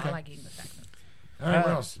bother me. Okay. I like English accents. All right,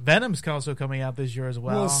 what else? Venom's also coming out this year as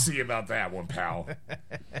well. We'll see about that one, pal.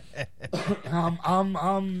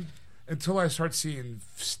 Until I start seeing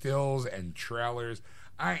stills and trailers,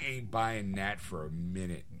 I ain't buying that for a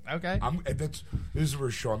minute. Okay. This is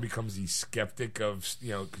where Sean becomes the skeptic of,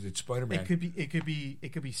 because it's Spider-Man. It could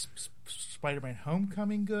be Spider-Man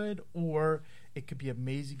Homecoming good, or it could be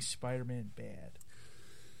Amazing Spider-Man bad.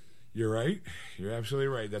 You're right. You're absolutely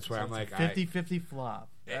right. That's why I'm like 50-50 flop.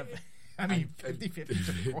 I mean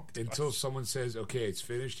 50-50 until someone says, "Okay, it's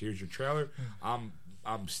finished. Here's your trailer." I'm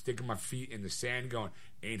sticking my feet in the sand, going,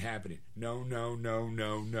 "Ain't happening." No.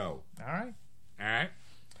 All right.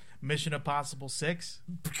 Mission Impossible 6.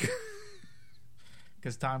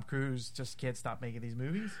 Because Tom Cruise just can't stop making these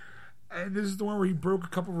movies. And this is the one where he broke a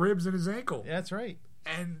couple ribs in his ankle. Yeah, that's right.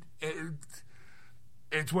 And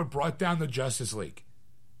it's what brought down the Justice League.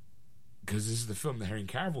 Because this is the film that Henry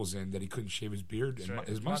Cavill's in that he couldn't shave his beard and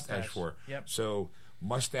his mustache for. Yep. So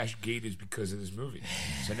mustache gate is because of this movie.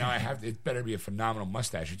 So now it better be a phenomenal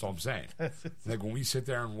mustache. That's all I'm saying. Like when we sit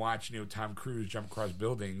there and watch, Tom Cruise jump across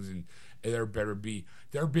buildings, and there better be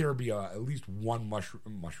at least one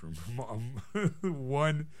mushroom,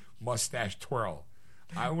 one mustache twirl.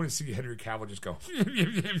 I want to see Henry Cavill just go,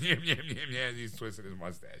 yeah, he's twisting his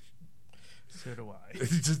mustache. So do I.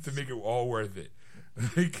 Just to make it all worth it.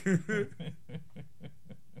 Like,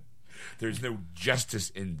 there's no justice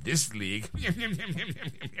in this league.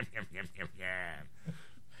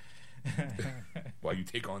 While you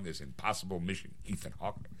take on this impossible mission, Ethan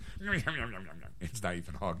Hawke. It's not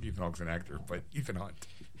Ethan Hawke. Ethan Hawke's an actor, but Ethan Hunt.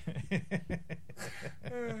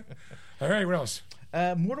 All right, what else?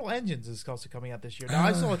 Mortal Engines is also coming out this year. Now,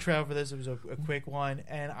 I saw a trailer for this. It was a quick one,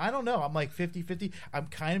 and I don't know. I'm like 50-50. I'm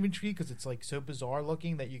kind of intrigued because it's like so bizarre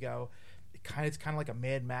looking that you go, it's kind of like a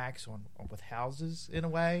Mad Max with houses in a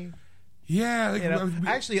way. Yeah,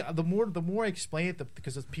 actually, the more I explain it,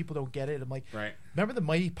 because people don't get it, I'm like, right. Remember the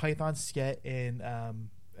Mighty Python skit in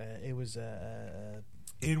it was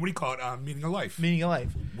in what do you call it? Meaning of Life. Meaning of Life,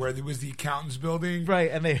 where there was the accountant's building, right?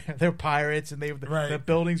 And they're pirates, and the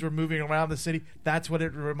buildings were moving around the city. That's what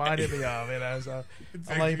it reminded me of. So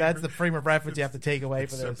I'm like, that's the frame of reference you have to take away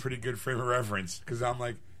for this. It's a pretty good frame of reference because I'm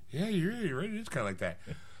like, yeah, you're right. It's kind of like that,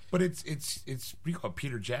 but it's what do you call it?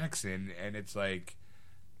 Peter Jackson, and it's like.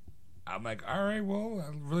 I'm like, all right, well,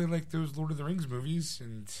 I really like those Lord of the Rings movies,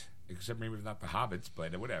 and except maybe not the Hobbits,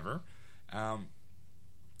 but whatever. All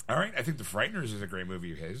right, I think The Frighteners is a great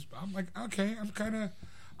movie of his. I'm like, okay, I'm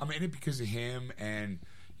in it because of him, and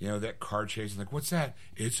that car chase. I'm like, what's that?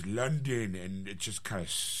 It's London, and it just kind of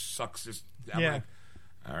sucks. I'm like,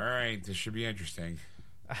 all right, this should be interesting.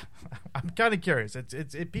 I'm kind of curious.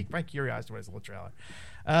 It piqued my curiosity with this little trailer.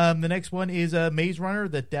 The next one is Maze Runner: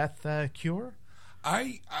 The Death Cure.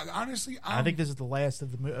 I honestly, I think this is the last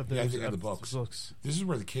of the the books. This is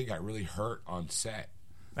where the kid got really hurt on set.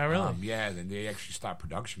 Oh, really? Yeah. Then they actually stopped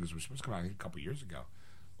production because it was supposed to come out a couple years ago,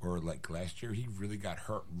 or like last year. He really got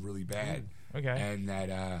hurt really bad. Okay. And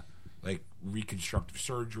that like reconstructive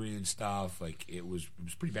surgery and stuff. Like it was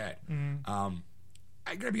pretty bad. Mm-hmm.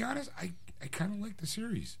 I gotta be honest. I kind of like the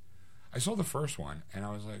series. I saw the first one and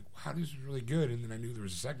I was like, wow, this is really good. And then I knew there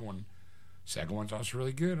was a second one. Second one's also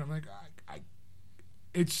really good. I'm like,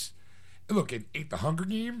 look, it ate the Hunger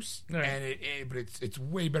Games, Right. but it's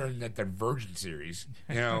way better than that Divergent series,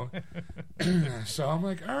 you know. So I'm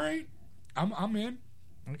like, all right, I'm in.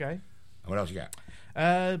 Okay. What else you got?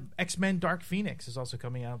 X-Men: Dark Phoenix is also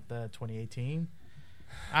coming out 2018.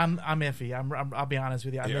 I'm iffy. I'll be honest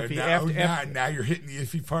with you. I'm iffy. Now you're hitting the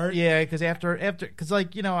iffy part. Yeah, because because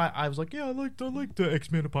like I was like, yeah, I liked the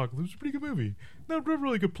X-Men Apocalypse. It's a pretty good movie. Not a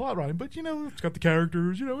really good plot line, but it's got the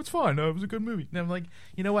characters. It's fine. It was a good movie. And I'm like,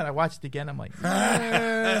 you know what? I watched it again. I'm like,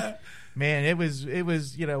 man, it was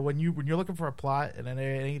when you're looking for a plot and then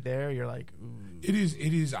it ain't there, you're like, ooh. It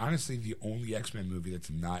is honestly the only X-Men movie that's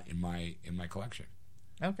not in my collection.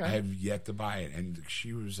 Okay. I have yet to buy it, and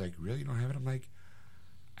she was like, "Really, you don't have it?" I'm like,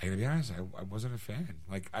 "I gotta be honest, I wasn't a fan.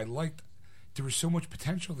 Like, there was so much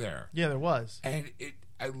potential there. Yeah, there was, and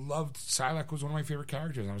I loved Psylocke was one of my favorite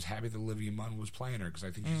characters. And I was happy that Olivia Munn was playing her because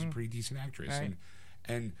I think she's a pretty decent actress. Right.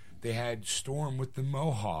 And they had Storm with the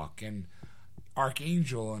Mohawk and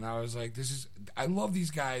Archangel, and I was like, I love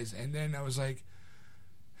these guys. And then I was like,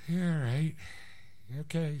 yeah, right,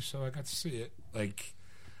 okay. So I got to see it. Like,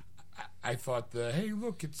 I thought hey,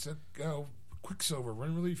 look, it's a Quicksilver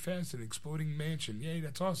running really fast in an exploding mansion. Yay,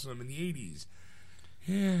 that's awesome in the 80s.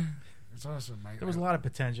 Yeah, it's awesome. There was a lot of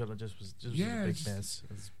potential that just was a big miss.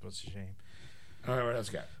 It was a shame. All right, what else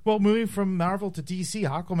you got? Well, moving from Marvel to DC,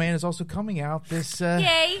 Aquaman is also coming out this.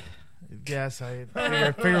 Yay! Yes, I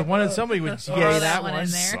figured somebody would yay that one.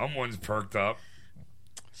 Someone's perked up.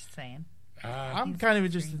 Just saying. I'm kind of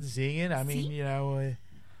interested in seeing it. I mean,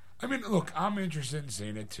 look, I'm interested in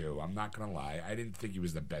seeing it too. I'm not gonna lie. I didn't think he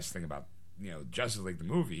was the best thing about Justice League the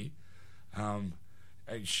movie.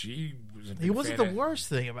 She was. He wasn't the worst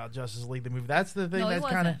thing about Justice League the movie. That's the thing. No, that's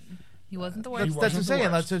kind of. He wasn't the worst. That's what I'm saying.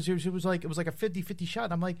 It was like a 50-50 shot.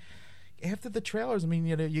 And I'm like, after the trailers, I mean,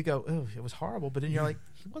 you go, oh, it was horrible, but then you're like,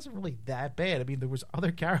 he wasn't really that bad. I mean, there was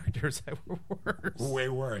other characters that were worse, way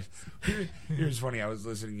worse. Here's funny. I was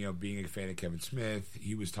listening. Being a fan of Kevin Smith,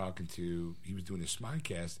 he was doing a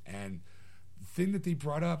Smodcast, and the thing that they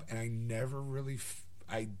brought up, and I never really,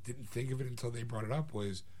 I didn't think of it until they brought it up,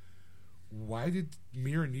 was why did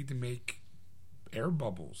Mira need to make air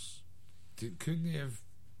bubbles? Couldn't they have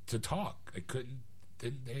to talk?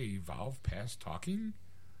 Didn't they evolve past talking?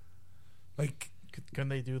 Like, couldn't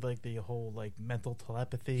they do like the whole like mental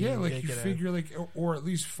telepathy? Yeah, like you figure or at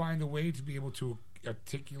least find a way to be able to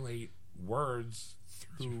articulate words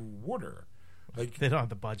through water. Like, they don't have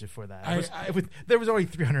the budget for that. There was already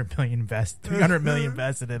 $300 million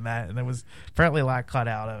invested in that, and there was apparently a lot cut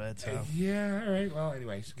out of it. So. Yeah, all right. Well,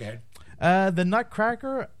 anyways, go ahead. The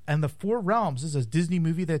Nutcracker and the Four Realms. This is a Disney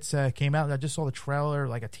movie that's came out. I just saw the trailer,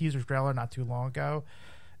 like a teaser trailer, not too long ago,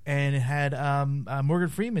 and it had Morgan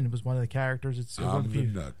Freeman was one of the characters. I'm the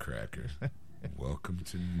Nutcracker. Welcome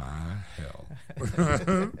to my hell.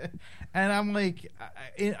 And I'm like,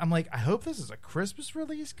 I hope this is a Christmas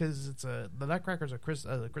release because it's the Nutcracker's a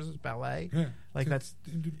Christmas ballet. Yeah. Like that's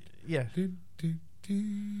yeah. Is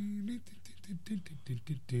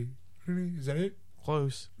that it?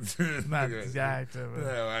 Close. Not exact.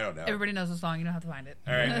 No, I don't know. Everybody knows the song. You don't have to find it.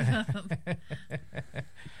 All right.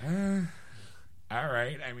 All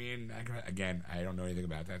right. I mean, again, I don't know anything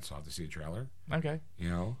about that, so I'll have to see the trailer. Okay.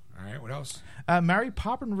 All right. What else? Mary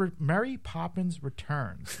Poppins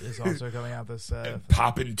Returns is also coming out this.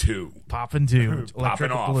 Poppin' 2. Poppin' 2.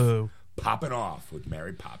 Electric Blue. Poppin' Off with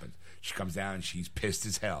Mary Poppins. She comes down and she's pissed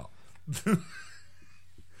as hell.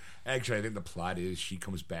 Actually, I think the plot is she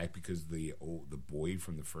comes back because the boy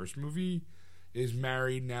from the first movie is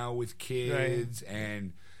married now with kids, right.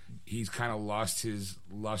 And he's kind of lost his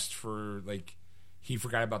lust for, like, he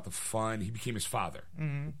forgot about the fun. He became his father.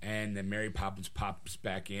 Mm-hmm. And then Mary Poppins pops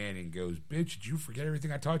back in and goes, "Bitch, did you forget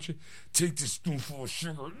everything I taught you? Take this spoonful of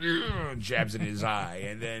sugar," and jabs in his eye.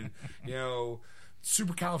 And then,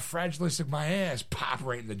 supercalifragilistic my ass, pop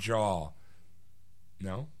right in the jaw.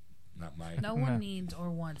 No? Not my... No one needs or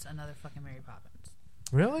wants another fucking Mary Poppins.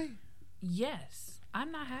 Really? Yes.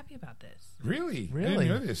 I'm not happy about this. Really? Really? I didn't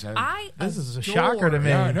know this. This is a shocker to me.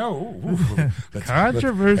 Yeah, I know.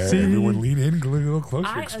 Controversy. Everyone lean in, a little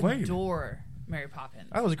closer. Explain. I adore Mary Poppins.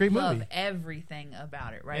 That was a great movie. Love everything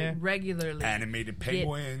about it, right? Yeah. Regularly. Animated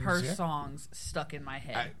penguins. Get her songs stuck in my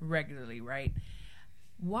head regularly, right?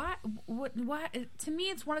 Why? To me,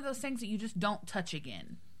 it's one of those things that you just don't touch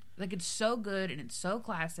again. Like, it's so good and it's so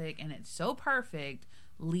classic and it's so perfect.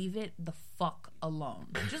 Leave it the fuck alone.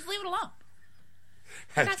 Just leave it alone.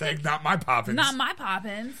 Hashtag not my Poppins. Not my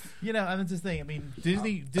Poppins. I mean, this thing. I mean,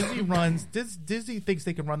 Disney thinks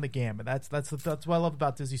they can run the gamut. That's what I love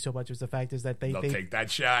about Disney so much is the fact is that they'll take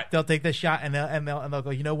that shot. They'll take that shot and they'll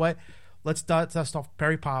go. You know what? let's dust off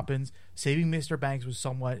Mary Poppins. Saving Mr. Banks was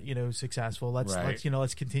somewhat, successful.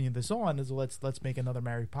 Let's continue this on. Let's make another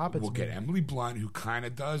Mary Poppins. We'll movie. get Emily Blunt, who kind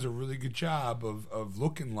of does a really good job of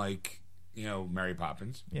looking like Mary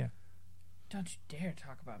Poppins. Yeah. Don't you dare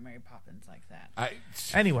talk about Mary Poppins like that.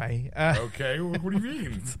 Anyway. Okay, what do you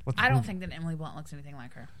mean? I don't think that Emily Blunt looks anything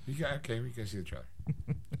like her. We got to see the trailer.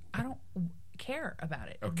 I don't care about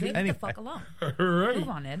it. Okay. Leave Anyway. the fuck alone. All right. Move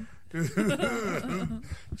on, Ed.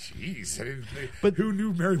 Jeez, I didn't think. But- who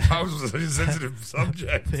knew Mary Poppins was such a sensitive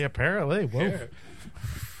subject? Apparently, whoa. Yeah.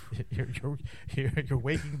 You're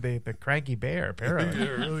waking the cranky bear, apparently. Yeah,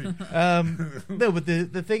 really. No, but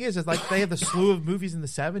the thing is like they had the slew of movies in the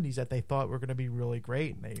 70s that they thought were going to be really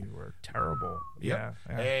great, and they were terrible. Yep.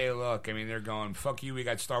 Yeah. Hey, look, I mean, they're going, fuck you, we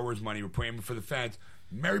got Star Wars money, we're putting them for the fans.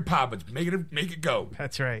 Mary Poppins, make it go.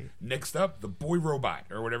 That's right. Next up, the Boy Robot,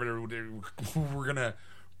 or whatever. We're gonna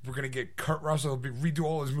get Kurt Russell to redo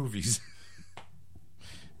all his movies.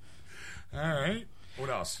 All right. What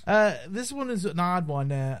else? This one is an odd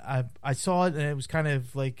one. I saw it and it was kind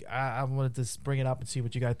of like I wanted to bring it up and see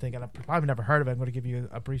what you guys think. And I've probably never heard of it. I'm going to give you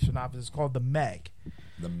a brief synopsis. It's called The Meg.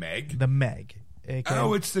 The Meg? The Meg.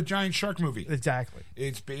 Oh, it's the giant shark movie. Exactly.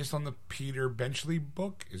 It's based on the Peter Benchley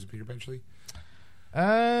book. Is it Peter Benchley?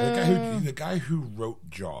 The The guy who wrote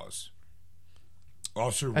Jaws.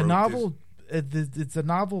 Also wrote a novel. It's a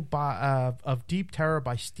novel of Deep Terror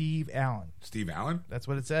by Steve Allen. Steve Allen? That's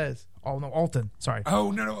what it says. Oh no, Alton. Sorry. Oh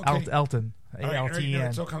no, okay. Elton. All right, ALTN. no,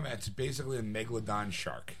 it's all coming. It's basically a megalodon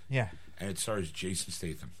shark, Yeah. and it stars Jason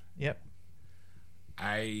Statham. Yep.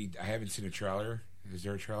 I haven't seen a trailer. Is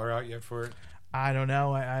there a trailer out yet for it? I don't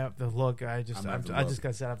know. I have to look. I just I'm gonna I have to just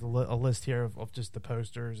got set up a list here of just the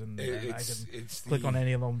posters, and I It's can it's click on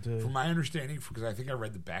any of them to. From my understanding, because I think I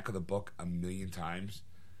read the back of the book a million times.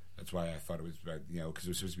 That's why I thought it was, because it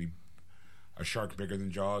was supposed to be a shark bigger than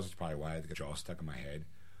Jaws. It's probably why I got Jaws stuck in my head.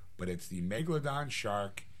 But it's the megalodon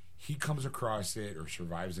shark. He comes across it or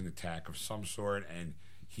survives an attack of some sort, and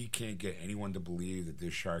he can't get anyone to believe that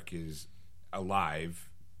this shark is alive.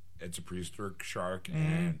 It's a prehistoric shark,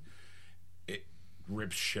 and it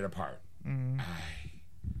rips shit apart.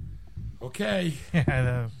 Okay.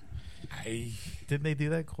 Didn't they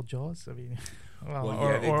do that called Jaws? I mean, Well,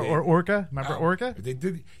 yeah, or Orca. Remember Orca? They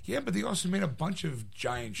did. Yeah, but they also made a bunch of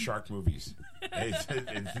giant shark movies.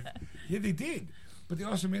 Yeah, they did. But they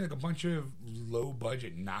also made like a bunch of low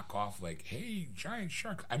budget knockoff, like, hey, giant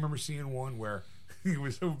shark. I remember seeing one where it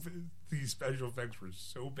was these special effects were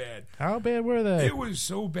so bad. How bad were they? It was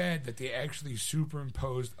so bad that they actually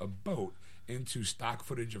superimposed a boat into stock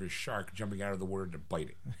footage of a shark jumping out of the water to bite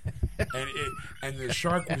it. And the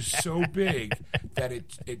shark was so big that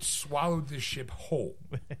it swallowed the ship whole.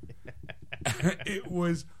 It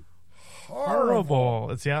was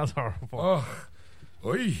horrible. It sounds horrible. Oh,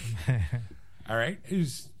 oy. All right.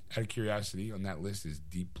 Who's out of curiosity on that list? Is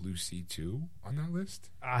Deep Blue Sea 2 on that list?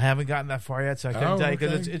 I haven't gotten that far yet, so I couldn't tell you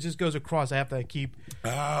because okay. it just goes across. I have to keep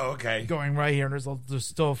okay. going right here, and there's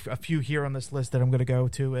still a few here on this list that I'm going to go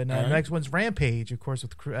to. And the next one's Rampage, of course,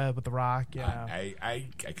 with The Rock. You know. I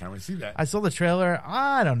kind of want to see that. I saw the trailer.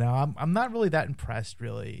 I don't know. I'm not really that impressed,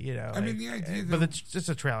 really. You know. I mean, the idea, but it's just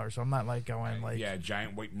a trailer, so I'm not like going like. Yeah,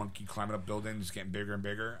 giant white monkey climbing up buildings, getting bigger and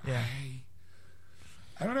bigger. Yeah.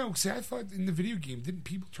 I don't know. See, I thought in the video game, didn't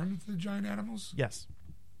people turn into the giant animals? Yes.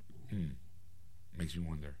 Makes me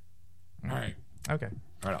wonder. All right. Okay.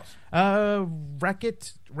 What else?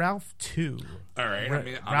 Wreck-It Ralph 2. All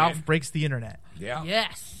right. Ralph Breaks the Internet. Yeah.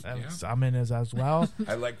 Yes. I'm in as well.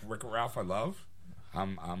 I like Wreck-It Ralph. I love.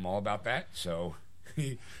 I'm all about that. So,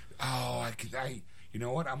 you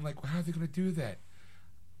know what? I'm like, well, how are they going to do that?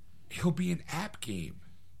 He'll be an app game.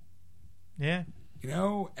 Yeah. You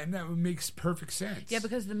know, and that makes perfect sense. Yeah,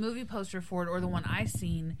 because the movie poster for it, or the one I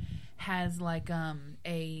seen, has like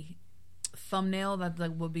a thumbnail that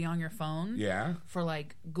like would be on your phone. Yeah. For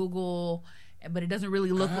like Google, but it doesn't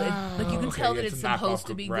really look like you can tell that it's supposed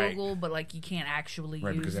to be Google, but like you can't actually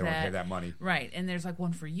use because they don't pay that money. Right, and there's like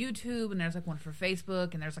one for YouTube, and there's like one for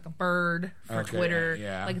Facebook, and there's like a bird for Twitter.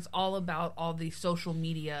 Yeah. Like it's all about all the social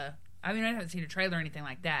media. I mean, I haven't seen a trailer or anything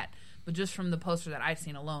like that. But just from the poster that I've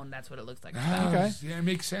seen alone, that's what it looks like. Okay. Yeah, it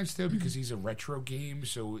makes sense though because he's a retro game,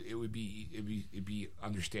 so it'd be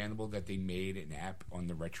understandable that they made an app on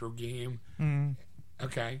the retro game.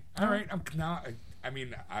 Okay, all right.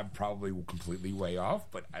 I'm probably completely way off,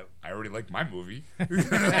 but I already like my movie, so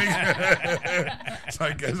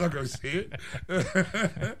I guess I'll go see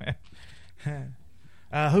it.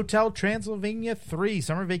 Hotel Transylvania 3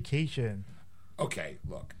 Summer Vacation. Okay,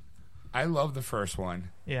 look. I love the first one.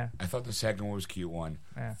 Yeah. I thought the second one was a cute one.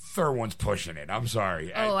 Yeah. Third one's pushing it. I'm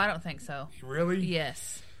sorry. I don't think so. Really?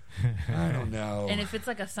 Yes. I don't know. And if it's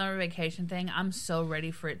like a summer vacation thing, I'm so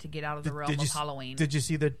ready for it to get out of the realm of Halloween. Did you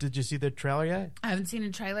see the trailer yet? I haven't seen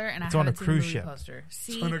a trailer, and It's I on haven't a seen the cruise movie ship. poster.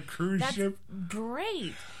 See, It's on a cruise ship.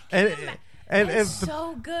 Great. And It's the-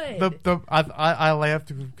 so good. I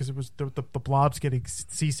laughed because it was the blob's getting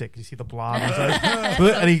seasick. You see the blob, he's like,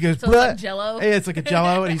 and he goes, So it's like "Bleh." Jell-O? Yeah, it's like a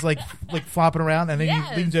Jello, and he's like flopping around, and then Yes.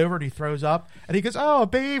 he leans over and he throws up, and he goes, "Oh,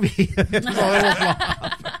 baby!" It's a little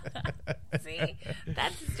blob. See,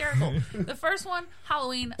 that's hysterical. The first one,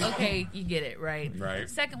 Halloween, okay, you get it, right? Right.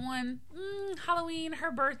 Second one, Halloween,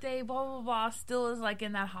 her birthday, blah, blah, blah, still is like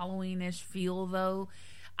in that Halloween-ish feel, though.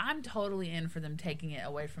 I'm totally in for them taking it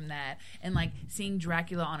away from that and like seeing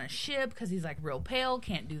Dracula on a ship because he's like real pale,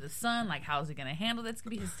 can't do the sun. Like, how's he going to handle that? It's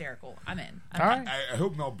going to be hysterical. I'm in. All right. I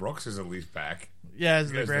hope Mel Brooks is at least back. Yeah, as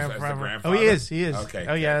As the the grandfather. grandfather? Oh, he is. Okay,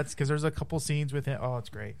 Oh, yeah, good. it's because there's a couple scenes with him. Oh, it's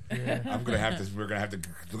great. Yeah. We're gonna have to.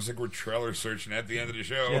 Looks like we're trailer searching at the end of the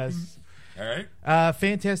show. Yes. All right.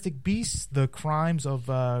 Fantastic Beasts: The Crimes of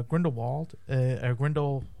Grindelwald.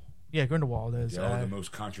 Grindelwald is The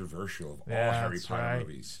most controversial of all yeah, Harry that's Potter right.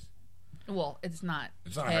 movies. Well, it's not.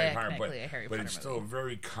 It's not a Harry Potter, technically a Harry but Potter it's movie. still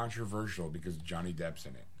very controversial because Johnny Depp's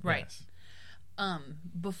in it. Right. Yes.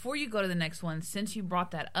 Before you go to the next one, since you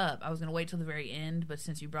brought that up, I was going to wait till the very end, but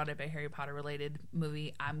since you brought up a Harry Potter related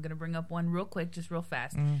movie, I'm going to bring up one real quick, just real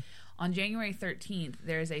fast. On January 13th,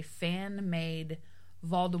 there is a fan-made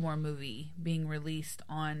Voldemort movie being released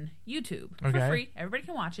on YouTube for Okay. free. Everybody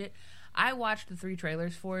can watch it. I watched the 3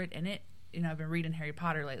 trailers for it, and it, I've been reading Harry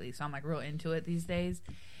Potter lately, so I'm like real into it these days.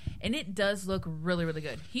 And it does look really, really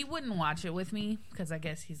good. He wouldn't watch it with me because I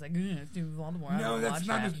guess he's like, let's do Voldemort. I No, don't that's watch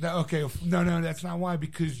not. that. Okay, no, that's not why.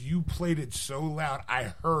 Because you played it so loud,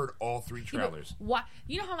 I heard all 3 Yeah, but trailers. why?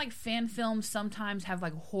 You know how like fan films sometimes have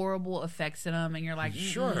like horrible effects in them, and you're like,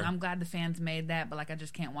 Sure. I'm glad the fans made that, but like I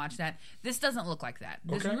just can't watch that. This doesn't look like that.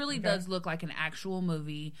 This Okay, really okay. does look like an actual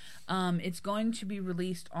movie. It's going to be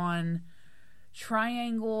released on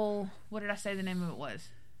Triangle. What did I say the name of it was?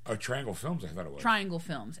 Triangle Films, I thought it was. Triangle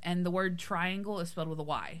Films, and the word triangle is spelled with a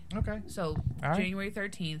Y. Okay. So All right. January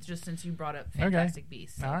 13th, just since you brought up Fantastic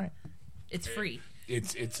Beasts, so All right. it's free.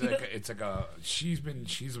 It's like a she's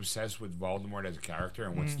obsessed with Voldemort as a character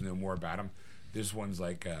and wants to know more about him. This one's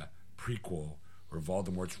like a prequel where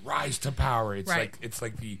Voldemort's rise to power. It's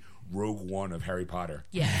like the Rogue One of Harry Potter.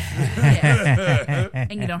 Yeah, yeah.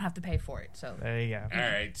 And you don't have to pay for it. So There you go. All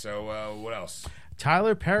right, so what else?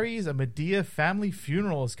 Tyler Perry's A Medea Family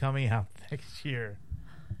Funeral is coming out next year.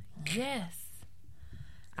 yes,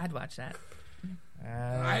 I'd watch that.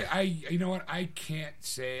 I you know what? I can't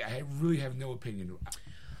say. I really have no opinion.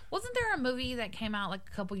 Wasn't there a movie that came out like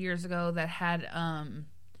a couple years ago that had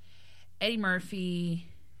Eddie Murphy?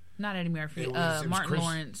 Not Eddie Murphy. It was Martin Chris-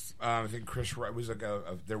 Lawrence. I think Chris Wright was like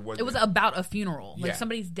there was. It was about a funeral. Like Yeah.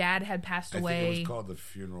 somebody's dad had passed I think away. it was called The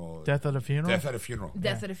Funeral. Death at a Funeral? Death at a Funeral.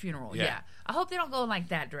 Death at a Funeral. Yeah. Yeah. I hope they don't go in like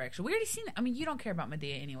that direction. We already seen it. I mean, you don't care about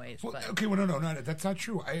Medea anyways. Well, But okay, well, no, that's not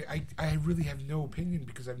true. I really have no opinion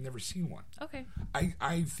because I've never seen one. okay.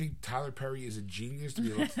 I think Tyler Perry is a genius to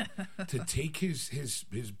be able to take his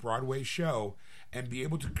Broadway show and be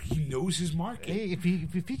able to. He knows his market. Hey, if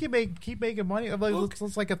he can keep making money, like, Look.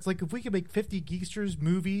 it's like if we can make 50 Geeksters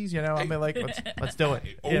movies, I mean, like let's do it.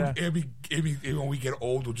 Old, Yeah. when we get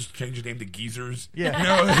old, we'll just change the name to Geezers. Yeah.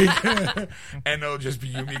 Like, and it'll just be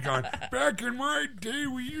you and me going, back in my day,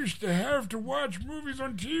 we used to have to watch movies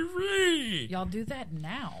on TV. Y'all do that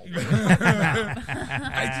now.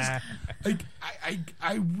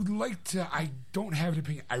 I would like to. I don't have an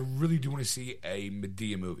opinion. I really do want to see a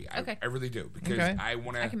Medea movie. Okay. I really do because Okay. I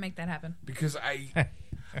want to. I can make that happen. Because I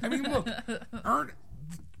mean, look,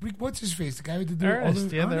 what's his face? The guy who did the Ernest, all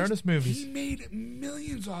the, yeah, the Ernest movies. He made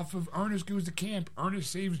millions off of Ernest Goes to Camp,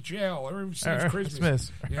 Ernest Saves Jail, Ernest Saves Christmas.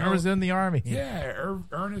 Smith. You know? Ernest in the army. Yeah,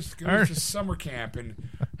 Ernest goes to Ernest. summer camp, and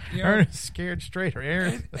you know, Ernest scared straight.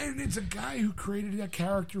 Ernest. and it's a guy who created that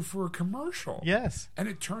character for a commercial. Yes. And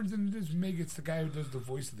it turns into this It's the guy who does the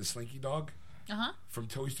voice of the Slinky Dog from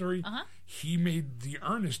Toy Story. He made the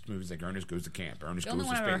Ernest movies, like Ernest Goes to Camp, Ernest The only Goes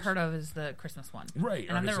one to I've Space. ever heard of is the Christmas one. Right,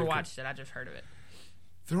 And I've Ernest never the watched it. I just heard of it.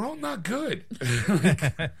 They're all not good.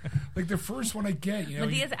 like the first one I get,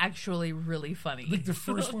 Medea's actually really funny. like the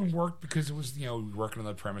first one worked because it was working on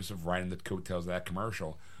the premise of riding the coattails of that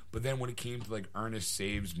commercial. But then when it came to like Ernest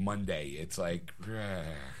Saves Monday, it's like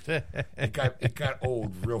it got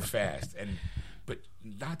old real fast. But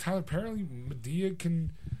not Tyler Perry. Medea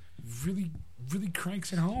can really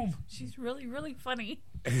cranks it home. She's really, really funny.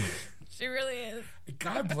 She really is.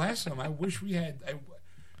 God bless him. I wish we had.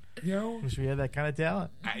 Wish we had that kind of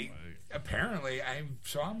talent. I'm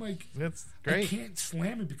like That's I great. can't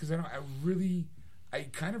slam it because I I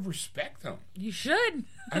kind of respect him. You should.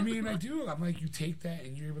 I mean, I do. I'm like, you take that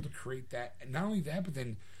and you're able to create that. And not only that, but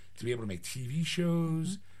then to be able to make TV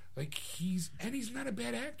shows. Like, he's not a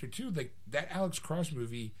bad actor, too. Like, that Alex Cross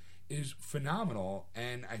movie is phenomenal.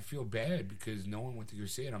 And I feel bad because no one went to go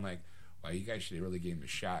see it. I'm like, wow, you guys should have really gave him a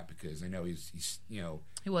shot because I know he's you know.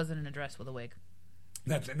 He wasn't in a dress with a wig.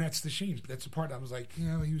 That's the shame. That's the part I was like, you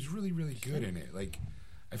know, he was really, really good in it. Like,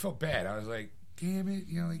 I felt bad. I was like, damn it,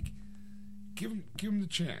 you know, like, give him the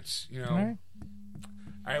chance, you know.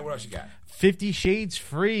 All right, what else you got? 50 Shades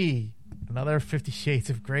Free. Another 50 Shades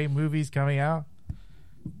of Grey movies coming out.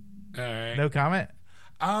 All right. No comment?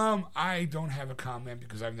 I don't have a comment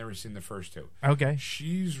because I've never seen the first two. Okay.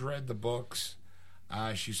 She's read the books.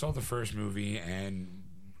 She saw the first movie, and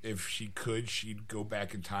if she could, she'd go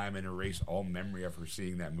back in time and erase all memory of her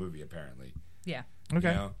seeing that movie, apparently. Yeah. Okay.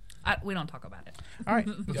 You know? We don't talk about it. All right.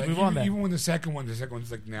 Let's Yeah, move on then. Even when the second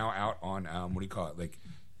one's like now out on, what do you call it? Like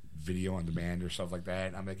video on demand or stuff like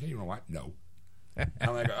that. I'm like, hey, you know what? No.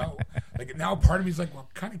 I'm like, oh. Like now part of me is like, well,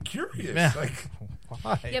 I'm kind of curious. Yeah. Like,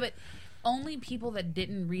 Why? Yeah, but only people that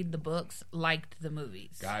didn't read the books liked the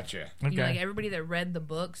movies. gotcha. Okay. You know, like everybody that read the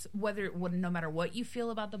books, no matter what you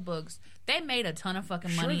feel about the books, they made a ton of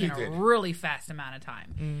fucking Sure money they in a did. really fast amount of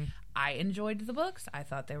time. I enjoyed the books. I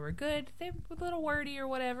thought they were good. They were a little wordy or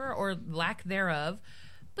whatever, or lack thereof.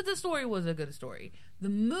 But the story was a good story. The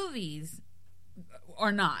movies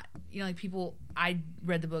are not. You know, like people, I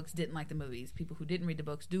read the books, didn't like the movies. People who didn't read the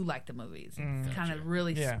books do like the movies. It's kind of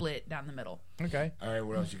really Yeah. split down the middle. Okay. All right,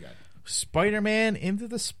 what else you got? Spider-Man Into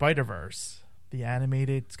the Spider-Verse. The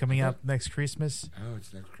animated. It's coming out next Christmas. Oh,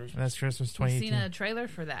 it's next Christmas. Next Christmas You've 2018. seen a trailer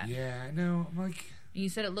for that. Yeah, I know. I'm like, You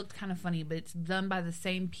said it looked kind of funny, but it's done by the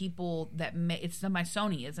same people that it's done by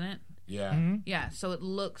Sony, isn't it? yeah. Yeah, so it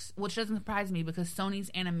looks, which doesn't surprise me because Sony's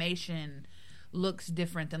animation looks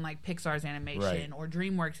different than like Pixar's animation Right. or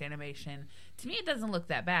DreamWorks animation. To me, it doesn't look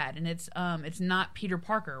that bad, and it's not Peter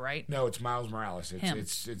Parker, right? No, it's Miles Morales. Him.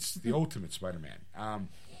 It's the ultimate Spider-Man.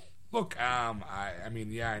 Look, I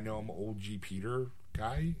mean, yeah, I know I'm an old G. Peter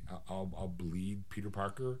guy. I'll bleed Peter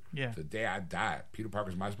Parker. Yeah. The day I die, Peter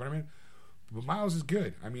Parker's my Spider-Man. But Miles is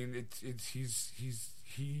good. I mean, it's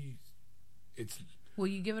Will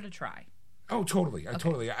you give it a try? Oh, totally. I've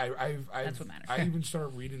That's what matters. I even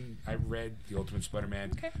started reading. I read the Ultimate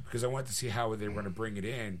Spider-Man Okay. because I wanted to see how they were going to bring it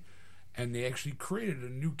in, and they actually created a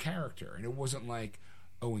new character, and it wasn't like,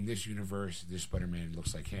 oh, in this universe, this Spider-Man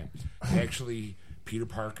looks like him. Actually, Peter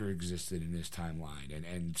Parker existed in this timeline,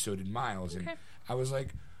 and so did Miles, and Okay. I was like,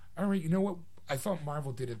 all right, you know what? I thought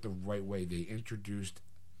Marvel did it the right way. They introduced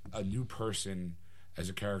a new person as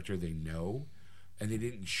a character they know. And they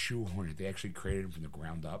didn't shoehorn it. They actually created it from the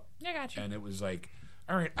ground up. Yeah, gotcha. And it was like,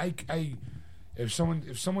 all right, if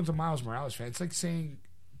someone's a Miles Morales fan, it's like saying,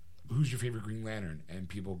 who's your favorite Green Lantern? And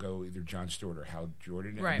people go either Jon Stewart or Hal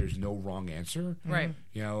Jordan. And Right. there's no wrong answer. Right.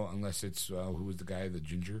 You know, unless it's, who was the guy, the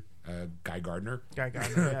ginger? Guy Gardner. Guy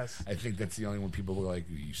Gardner, yes. I think that's the only one people were like,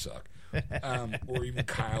 you suck. Or even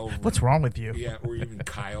Kyle. What's wrong with you? Yeah, or even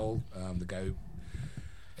Kyle, the guy who...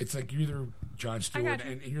 It's like you're either Jon Stewart,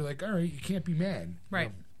 you. and you're like, all right, you can't be mad. Right. You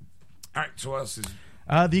know? All right, so what else is...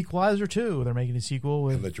 The Equalizer 2. They're making a sequel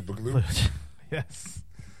with... Electric Boogaloo? Yes.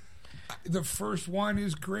 The first one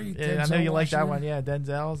is great. Yeah, I know you like that one. Washington.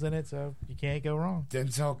 Yeah, Denzel's in it, so you can't go wrong.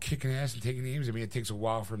 Denzel kicking ass and taking names. I mean, it takes a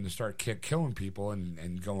while for him to start killing people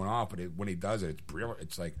and going off, but when he does it, it's brilliant.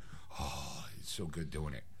 It's like, oh, it's so good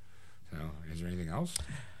doing it. So, is there anything else?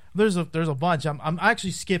 There's a bunch. I'm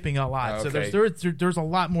actually skipping a lot. Okay. So there's a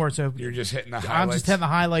lot more. So You're just hitting the highlights? I'm just hitting the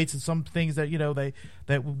highlights and some things that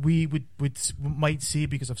that we might see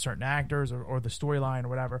because of certain actors or the storyline or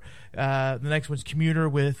whatever. The next one's Commuter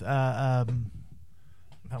with Liam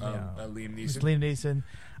It's Neeson? Liam Neeson.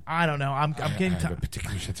 I don't know. I'm getting I have a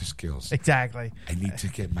particular set of skills. exactly. I need to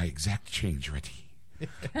get my exact change ready.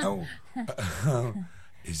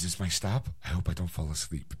 Is this my stop? I hope I don't fall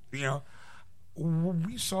asleep. You know,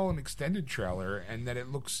 we saw an extended trailer, and that it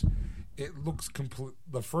looks complete.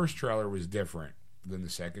 The first trailer was different than the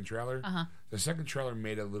second trailer. Uh-huh. The second trailer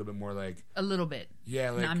made it a little bit more like, A little bit.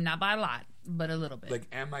 yeah, like, Not by a lot, but a little bit. like,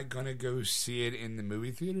 am I gonna go see it in the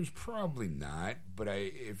movie theaters? Probably not. But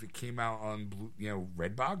if it came out on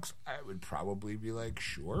Redbox, I would probably be like,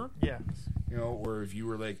 sure. Yeah. You know, or if you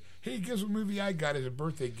were like, hey, guess what movie I got as a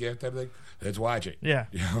birthday gift? I'd be like, let's watch it. Yeah.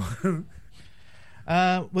 You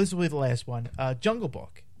know? This will be the last one. Jungle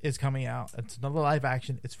Book is coming out. It's another live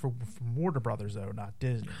action. It's from Warner Brothers though, not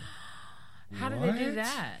Disney. How did they do What?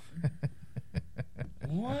 that?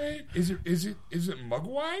 What? Is it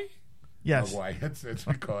Mugwai? Yes. Mugwai. That's what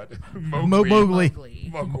we call it. Mowgli.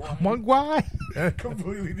 Ugly. Mugwai. Mugwai.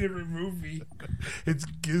 Completely different movie. It's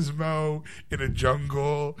Gizmo in a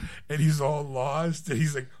jungle, and he's all lost, and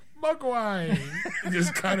he's like, Mugwai!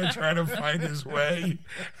 Just kind of trying to find his way.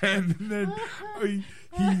 And then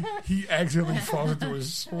he accidentally falls into a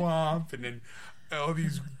swamp, and then all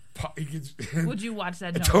these... Would you watch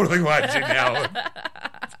that? I totally watch it now.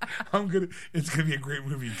 It's gonna be a great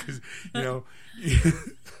movie because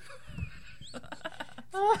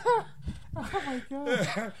Oh my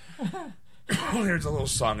god! There's a little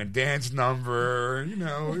song and dance number. It'd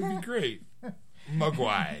be great.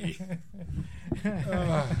 Mugwai.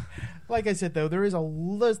 Like I said, though, there is a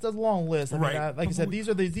list, a long list. I mean, Right. like I said, these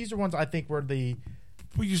are ones I think were the.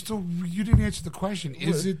 Well, you didn't answer the question.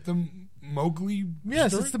 Is it the Mowgli?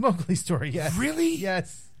 Yes, story? it's the Mowgli story. Yes. Really?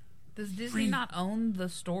 Yes. Does Disney not own the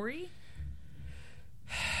story?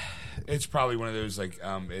 It's probably one of those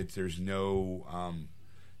there's no.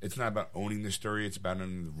 It's not about owning the story. It's about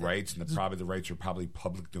owning the rights, and the rights are probably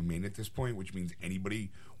public domain at this point, which means anybody,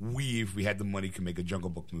 if we had the money, could make a Jungle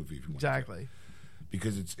Book movie if we wanted Exactly. to.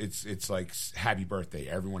 Because it's like Happy Birthday.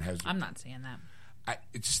 Everyone has. I'm not saying that.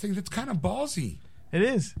 It's just think that's kind of ballsy. It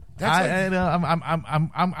is. That's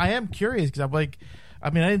I am curious because I'm like, I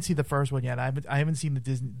mean, I didn't see the first one yet. I haven't seen the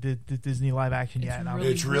Disney live action yet.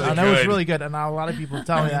 It's really I know good. it's really good, and a lot of people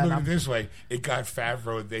tell me that. Look at it this way: it got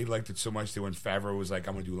Favreau. They liked it so much that when Favreau was like,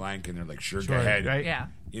 "I'm gonna do Lion King," they're like, "Sure, go ahead." Right? Yeah.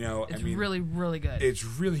 It's really, really good. It's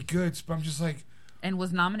really good. But I'm just like, and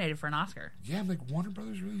was nominated for an Oscar. yeah, I'm like Warner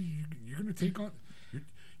Brothers. Really, you're gonna take on?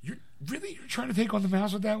 You're trying to take on the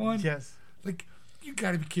mouse with that one? Yes. Like, you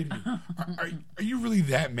got to be kidding me. Are you really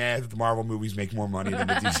that mad that the Marvel movies make more money than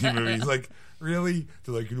the DC movies? Like, really?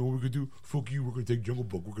 They're like, what we're going to do? Fuck you. We're going to take Jungle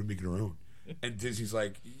Book. We're going to make it our own. And Disney's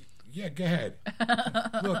like, yeah, go ahead.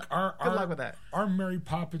 Look, Good luck with that. Our Mary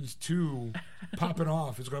Poppins 2 popping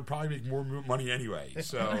off is going to probably make more money anyway.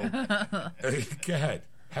 So, go ahead.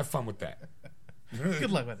 Have fun with that. Good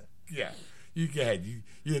luck with it. Yeah. You go ahead.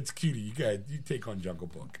 It's cutie. You go ahead. You take on Jungle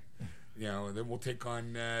Book. Then we'll take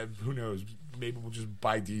on, who knows, maybe we'll just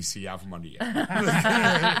buy DC out from under you.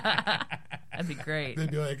 That'd be great.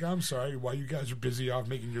 They'd be like, I'm sorry, while you guys are busy off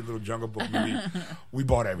making your little Jungle Book movie, we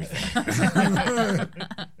bought everything.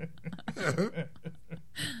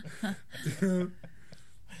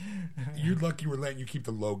 You're lucky we're letting you keep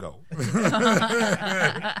the logo.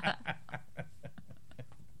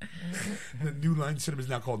 The New Line Cinema is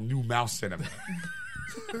now called New Mouse Cinema.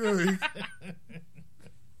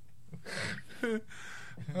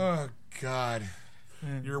 Oh, God.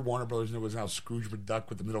 Your Warner Brothers was now Scrooge McDuck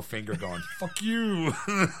with the middle finger going, fuck you.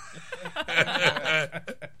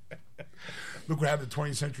 Look what happened to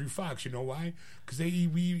 20th Century Fox. You know why? Because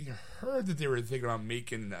we heard that they were thinking about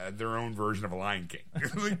making their own version of a Lion King.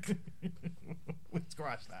 We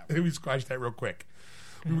squashed that. We squashed that real quick.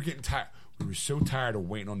 We were getting tired. We were so tired of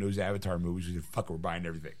waiting on those Avatar movies. We said, fuck it, we're buying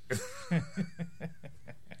everything.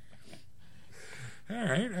 All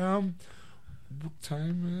right. What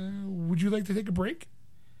time? Would you like to take a break?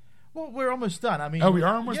 Well, we're almost done. I mean, we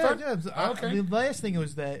are almost done. Yeah, Okay. I mean, the last thing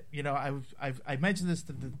was that I mentioned this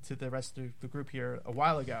to the rest of the group here a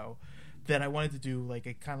while ago that I wanted to do like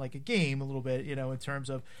a kind of like a game a little bit, in terms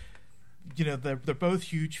of, they're both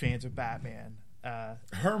huge fans of Batman.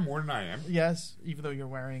 Her more than I am. Yes, even though you're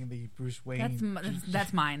wearing the Bruce Wayne.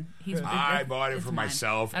 That's mine. I bought it for mine.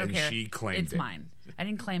 myself, I don't and care. she claimed it. It's mine. I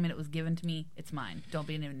didn't claim it. It was given to me. It's mine. Don't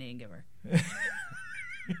be an Indian giver.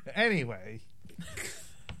 Anyway.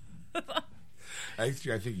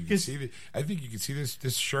 Actually, I think you can see the. I think you can see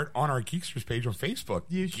this shirt on our Geeksters page on Facebook.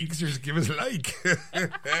 Geeksters, give us a like.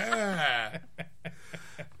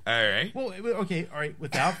 All right. Well, okay. All right.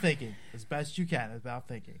 Without thinking, as best you can, without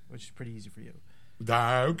thinking, which is pretty easy for you.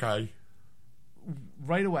 Okay.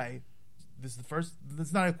 Right away. This is the first. This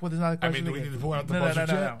is not a question. I mean, do we need to pull out the buzzers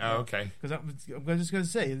yet? Oh, okay. Because I'm just going to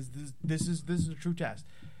say this is a true test.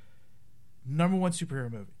 Number one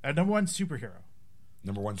superhero movie. Number one superhero.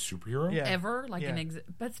 Number one superhero? Yeah. Ever? Like Yeah.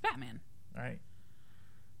 but it's Batman. All right.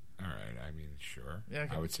 All right. I mean, sure. Yeah,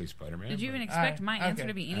 okay. I would say Spider-Man. Did you even but- expect my answer okay.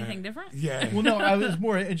 to be anything different? Yeah. Well, no, I was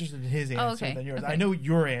more interested in his answer okay. than yours. Okay. I know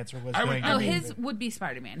your answer was I would- going I Oh, mean- his would be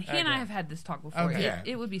Spider-Man. He and I have had this talk before. Okay. Yeah.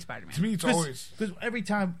 It would be Spider-Man. To me, it's always. Because every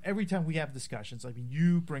time we have discussions, I mean,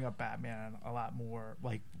 you bring up Batman a lot more,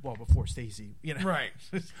 like, well, before Stacey, Right.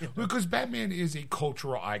 Because Batman is a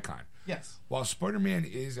cultural icon. Yes. While Spider-Man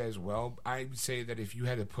is as well, I would say that if you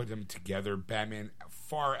had to put them together, Batman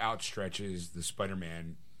far outstretches the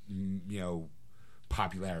Spider-Man,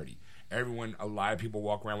 popularity. A lot of people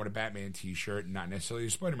walk around with a Batman T-shirt, not necessarily a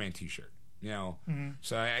Spider-Man T-shirt.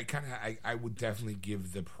 So I would definitely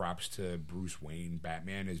give the props to Bruce Wayne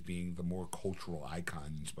Batman as being the more cultural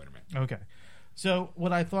icon than Spider-Man. Okay. So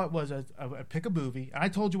what I thought was I'd pick a movie. I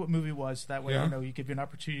told you what movie it was. That way, Yeah. you give you an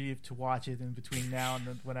opportunity to watch it in between now and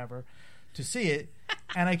then whatever to see it.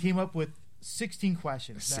 And I came up with 16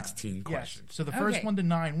 questions. 16 questions. So the first Okay. 1 to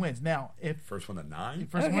 9 wins. Now, if First one to 9?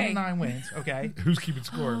 first 1 to Okay. 9 wins, okay. Who's keeping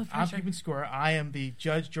score? Oh, I'm Sure. keeping score. I am the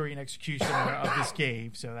judge, jury, and executioner of this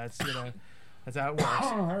game. So that's that's how it works.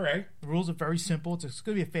 Oh, all right. The rules are very simple. It's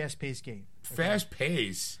going to be a fast-paced game. Fast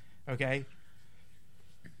pace. Okay.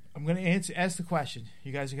 I'm going to ask the question.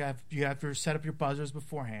 You guys have to set up your buzzers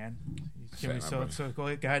beforehand. Set my So buzzer. go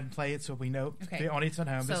ahead and play it so we know. Okay. The audience at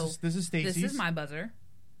home. So, this is Stacy's. This is my buzzer.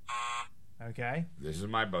 Okay. This is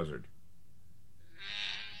my buzzard.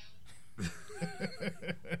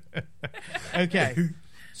 Okay.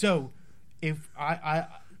 So if I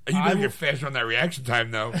You I gotta will, get faster on that reaction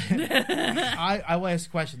time, though. I will ask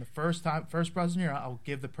the question. The first person here, I'll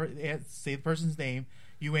give say the person's name.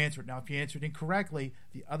 You answer it. Now, if you answer it incorrectly,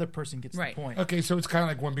 the other person gets Right. the point. Okay, so it's kind of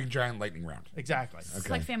like one big giant lightning round. Exactly. It's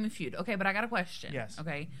like Family Feud. Okay, but I got a question. Yes.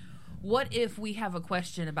 Okay. What if we have a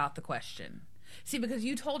question about the question? See, because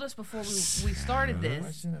you told us before we started this.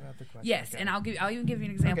 Question about the question. Yes, Okay. and I'll even give you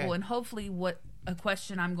an example, Okay. and hopefully, what a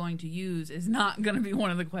question I'm going to use is not going to be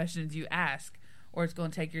one of the questions you ask, or it's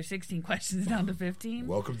going to take your 16 questions down to 15.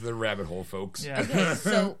 Welcome to the rabbit hole, folks. Yeah. Okay,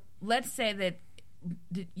 so let's say that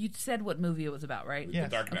you said what movie it was about, right? Yes.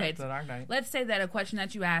 The Dark Knight. Okay, The Dark Knight. let's say that a question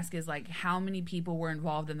that you ask is like, how many people were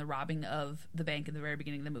involved in the robbing of the bank in the very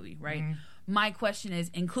beginning of the movie, right? Mm-hmm. My question is,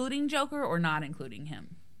 including Joker or not including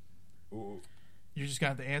him? Ooh. You just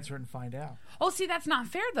got to answer it and find out. Oh, see, that's not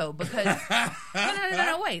fair though, because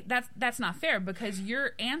no, wait, that's not fair because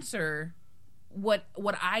your answer, what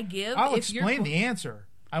I give, I'll if you're explain the answer.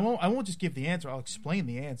 I won't just give the answer. I'll explain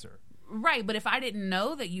the answer. right, but if I didn't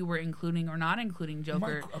know that you were including or not including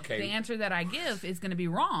Joker, okay. the answer that I give is going to be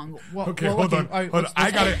wrong. Well, Okay, well, hold on. all right, Hold on.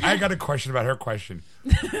 let's- I got a question about her question.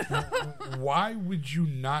 Why would you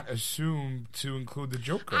not assume to include the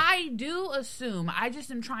Joker? I do assume. I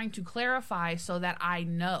just am trying to clarify so that I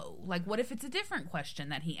know. Like, what if it's a different question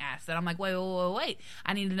that he asked? That I'm like, wait.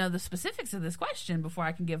 I need to know the specifics of this question before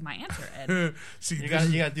I can give my answer, Ed. See, You got to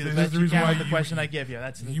do the this best is the you reason can why with the question I give you.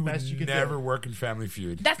 That's the you best would you can never do. work in Family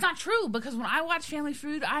Feud. That's not true because when I watch Family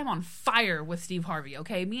Feud, I'm on fire with Steve Harvey,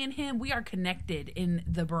 okay? Me and him, we are connected in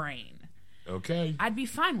the brain. Okay. I'd be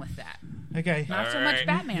fine with that. Okay. Not so All much right.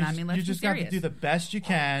 Batman. I mean, let's You just be got serious. to do the best you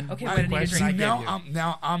can. Okay, with but I the need a question drink. I See, give you.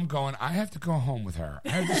 now I'm going. I have to go home with her. I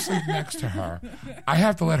have to sleep next to her. I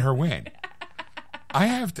have to let her win. I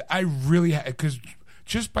have to. I really because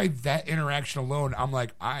just by that interaction alone, I'm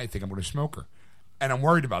like, I think I'm going to smoke her, and I'm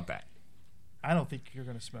worried about that. I don't think you're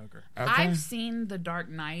going to smoke her. Okay? I've seen The Dark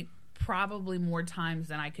Knight probably more times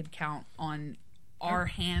than I could count on our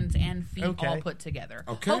hands and feet Okay. all put together.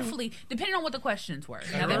 Okay. Hopefully, depending on what the questions were.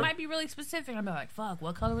 Now, they Alright. might be really specific. I'll be like, fuck,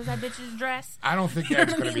 what color was that bitch's dress? I don't think You know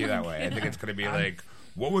that's what I going to be mean? that way. I think it's going to be like,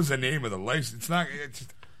 what was the name of the license? It's not. It's,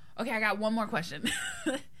 Okay, I got one more question.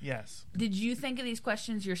 Yes. Did you think of these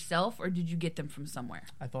questions yourself or did you get them from somewhere?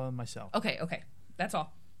 I thought of myself. Okay. That's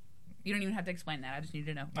all. You don't even have to explain that. I just need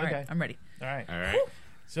to know. All right, Okay. I'm ready. All right. all right.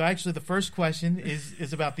 So actually, the first question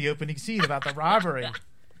is about the opening scene, about the robbery,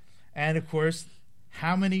 and of course,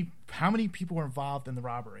 how many people were involved in the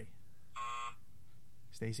robbery?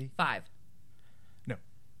 Stacy? 5. No.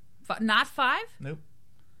 Not 5? Nope.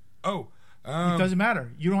 Oh, It doesn't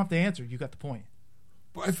matter. You don't have to answer. You got the point.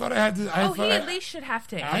 but I thought I had to. I Oh, he thought at I, least should have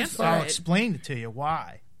to I answer I'll it. explain it to you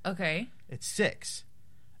why. Okay. It's 6.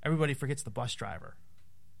 Everybody forgets the bus driver.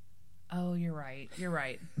 Oh, you're right. You're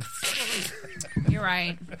right. You're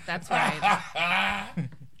right. That's right.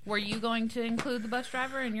 Were you going to include the bus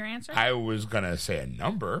driver in your answer? I was gonna say a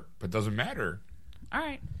number, but it doesn't matter. All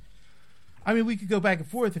right. I mean, we could go back and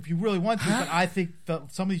forth if you really want to, but I think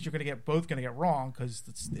that some of these you're going to get wrong because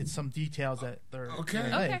it's some details that they're Okay.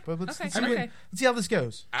 gonna Okay. make. But let's Okay. see, Okay. let's see how this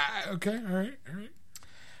goes. Okay, all right.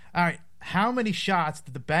 All right. How many shots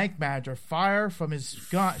did the bank manager fire from his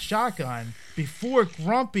shotgun before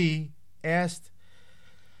Grumpy asked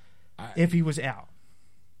if he was out?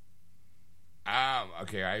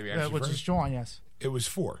 Okay, I answered Which is first. Sean, yes. It was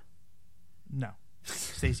 4. No.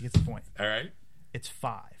 Stacey gets the point. All right. It's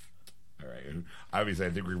 5. All right. Obviously, I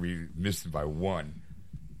think we're going to be missing by 1.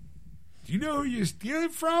 Do you know who you're stealing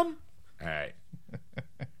from? All right.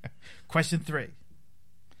 Question 3.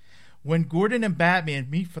 When Gordon and Batman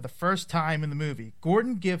meet for the first time in the movie,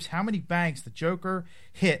 Gordon gives how many banks the Joker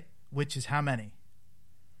hit, which is how many?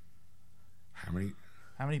 How many?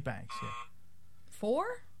 How many banks? Yeah. 4?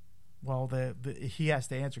 Well, he has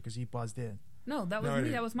to answer because he buzzed in. No, that was No, me.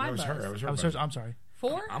 That was my that was buzz. her. That was her. I'm buzz. sorry.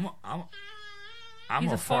 4? I'm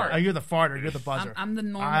He's a a fart. Oh, you're the farter. You're the buzzer. I'm the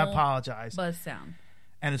normal. I apologize. Buzz sound.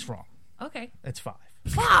 And it's wrong. Okay. It's 5.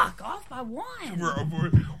 Fuck, off by 1.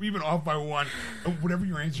 We've been off by 1. Whatever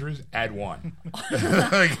your answer is, add 1.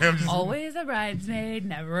 Like, I'm just, Always a bridesmaid,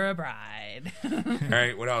 never a bride. all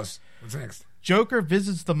right, what else? What's next? Joker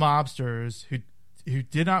visits the mobsters who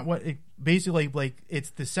did not what basically like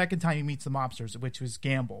it's the second time he meets the mobsters, which was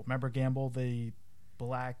Gamble. Remember Gamble, the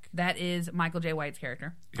black. That is Michael J. White's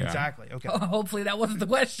character. Yeah. Exactly. Okay. Hopefully that wasn't the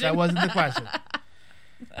question. That wasn't the question.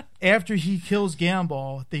 After he kills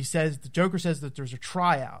Gamble, the Joker says that there's a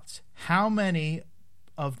tryouts. How many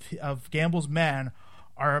of Gamble's men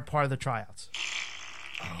are a part of the tryouts?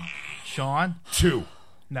 Sean? 2.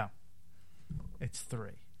 No. It's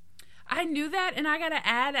 3. I knew that, and I got to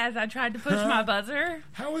add as I tried to push my buzzer.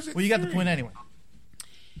 How is it? Well, you got the 3? point anyway.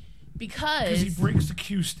 Because He breaks the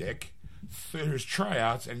cue stick. There's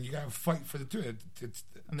tryouts, and you got to fight for the 2.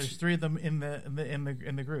 And there's 3 of them in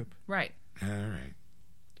the group. right. All right.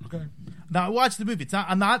 Okay. Now I watched the movie. It's not.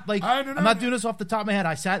 I'm not like. I don't know. I'm not doing this off the top of my head.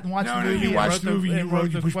 I sat and watched the movie. You and watched wrote the movie. You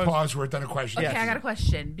the push quote. pause. We're done a question. Okay, Yes. I got a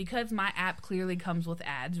question. Because my app clearly comes with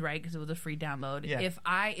ads, right? Because it was a free download. Yeah. If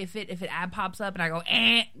an ad pops up and I go,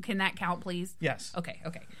 can that count, please? Yes. Okay.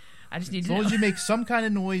 I just need As to long know. as you make some kind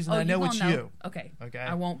of noise and I know won't it's you. Okay. Okay.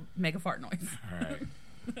 I won't make a fart noise. All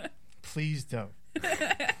right. Please don't.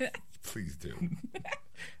 Please do.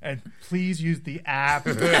 And please use the app for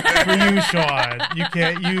you, Sean. You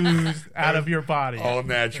can't use out of your body. All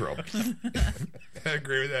natural. I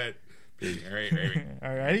agree with that. All right. All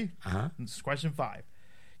right, ready? Uh-huh. This is question 5.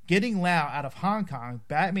 Getting Lau out of Hong Kong,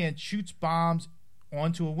 Batman shoots bombs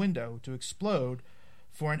onto a window to explode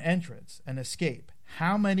for an entrance and escape.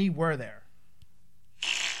 How many were there?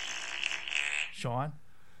 Sean?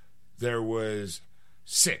 There was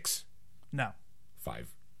 6. No. 5.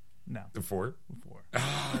 No. The 4. 4.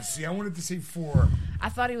 See, I wanted to say 4. I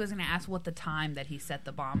thought he was going to ask what the time that he set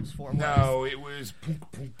the bombs for was. No, it was punk,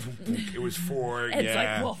 punk, punk, punk. It was 4. It's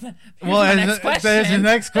yeah. like, well, Well, next question. there's the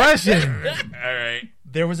next question. All right.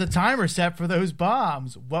 There was a timer set for those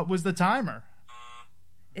bombs. What was the timer?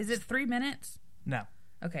 Is it 3 minutes? No.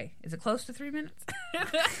 Okay. Is it close to 3 minutes?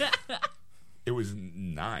 It was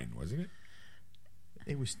 9, wasn't it?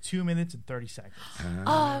 It was 2 minutes and 30 seconds.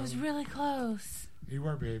 Oh, it was really close. You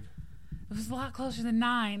are, babe. It was a lot closer than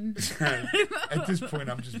 9. At this point,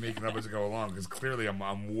 I'm just making up as I go along because clearly I'm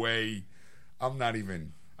not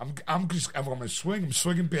even. I'm gonna swing. I'm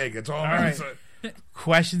swinging big. That's all. All right.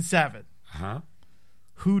 Question 7. Huh?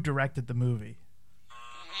 Who directed the movie?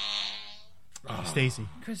 Stacy.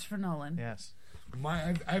 Christopher Nolan. Yes.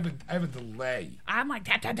 I have a delay. I'm like,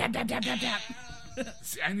 tap, tap, tap, tap, tap, tap, tap.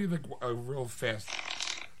 See, I need like a real fast.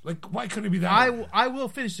 Like, why couldn't it be that? I will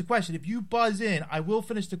finish the question. If you buzz in, I will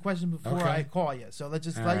finish the question before Okay. I call you. So let's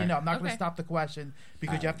just All let you right. know. I'm not going Okay. to stop the question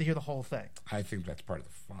because you have to hear the whole thing. I think that's part of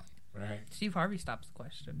the fun, right? Steve Harvey stops the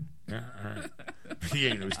question. Yeah. All right. He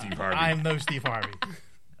ain't no Steve Harvey. I'm no Steve Harvey.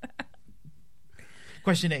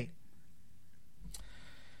 Question 8.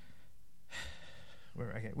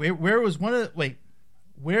 Where was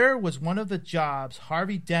one of the jobs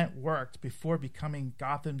Harvey Dent worked before becoming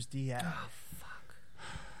Gotham's DA? Oh, fuck.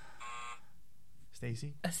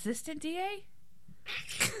 Stacy? Assistant DA?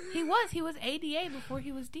 He was ADA before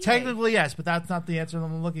he was DA. Technically, yes, but that's not the answer that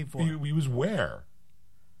I'm looking for. He was where?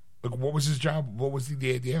 Like, what was his job? What was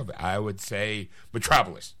the idea of it? I would say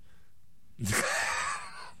Metropolis.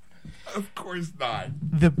 Of course not.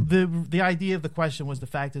 The idea of the question was the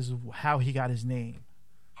fact is how he got his name.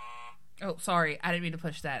 Oh, sorry. I didn't mean to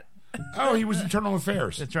push that. Oh, he was Internal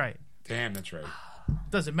Affairs. That's right. Damn, that's right.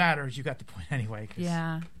 Doesn't matter. You got the point anyway.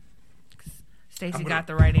 Yeah. Stacey I'm gonna- got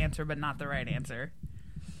the right answer, but not the right answer.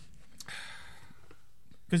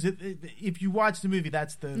 Because if you watch the movie,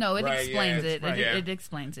 that's the No, it Right, explains yeah, it. right, yeah. It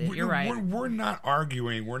explains it. You're right. We're not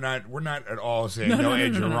arguing. We're not at all saying no,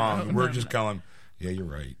 Ed, you're wrong. no, We're no, just going, yeah, you're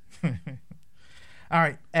right. All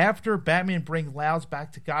right. After Batman brings Lau's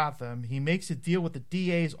back to Gotham, he makes a deal with the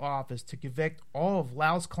DA's office to convict all of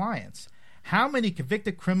Lau's clients. How many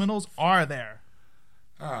convicted criminals are there?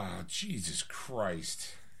 Oh, Jesus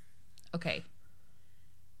Christ. Okay.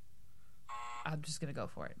 I'm just going to go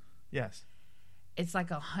for it. Yes. It's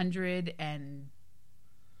like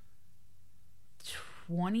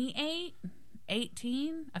 128?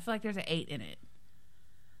 18? I feel like there's an 8 in it.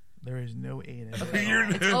 There is no 8 in it.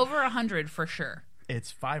 It's over 100 for sure.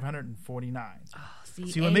 It's 549. Oh,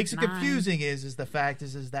 See, what makes it confusing is the fact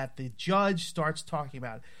is that the judge starts talking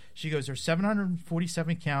about it. She goes, there's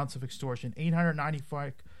 747 counts of extortion,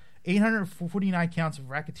 849 counts of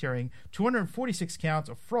racketeering, 246 counts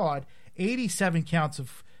of fraud, 87 counts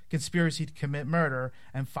of conspiracy to commit murder,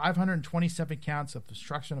 and 527 counts of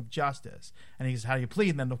obstruction of justice. And he says, how do you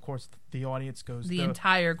plead? And then, of course, the audience goes... The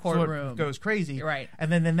entire courtroom goes crazy. Right.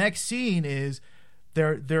 And then the next scene is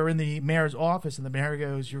they're in the mayor's office, and the mayor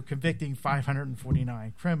goes, you're convicting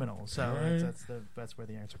 549 criminals. So that's where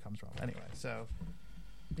the answer comes from. Anyway, so...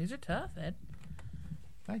 These are tough, Ed.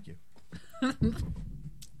 Thank you.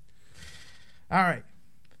 All right.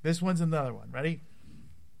 This one's another one. Ready?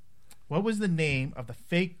 What was the name of the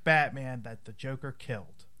fake Batman that the Joker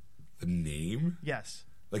killed? The name? Yes.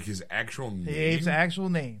 Like his actual name? His actual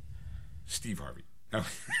name. Steve Harvey. No.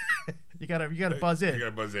 You gotta buzz in. You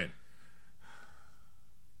gotta buzz in.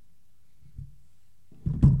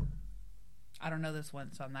 I don't know this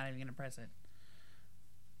one, so I'm not even gonna press it.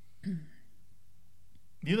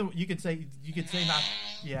 You could say not.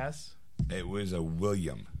 Yes. It was a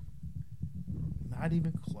William. Not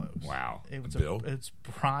even close. Wow. It was Bill? It's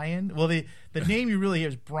Brian. Well, the name you really hear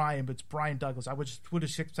is Brian, but it's Brian Douglas. I would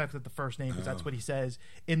have accepted the first name because that's what he says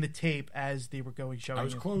in the tape as they were showing. I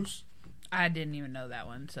was close. I didn't even know that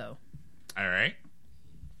one, so. All right.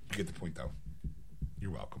 You get the point, though.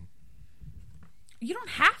 You're welcome. You don't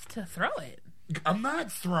have to throw it. I'm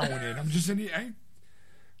not throwing it. I'm just an idiot.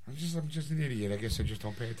 I'm just an idiot. I guess I just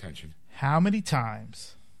don't pay attention. How many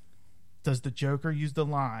times does the Joker use the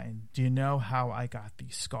line, do you know how I got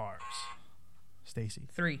these scars? Stacy?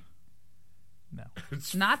 3. No.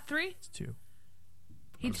 It's Not 3? It's 2.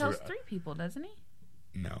 He tells 3 people, doesn't he?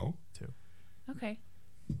 No. 2. Okay.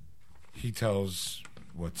 He tells,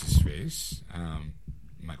 what's his face?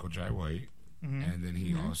 Michael Jai White. Mm-hmm. And then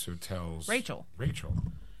he also tells... Rachel.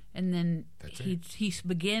 And then he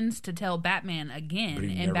begins to tell Batman again,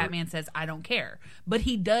 and Batman says, I don't care. But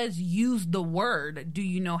he does use the word, do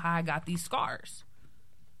you know how I got these scars?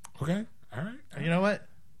 Okay. All right. You know what?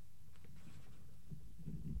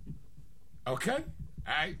 Okay.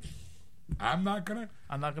 I'm not gonna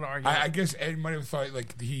argue. I guess Ed might have thought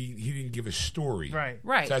like he didn't give a story. Right.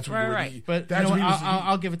 Right. So that's right. But that's you know what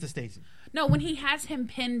I'll give it to Stacy. No, when he has him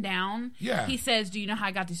pinned down, Yeah. he says, do you know how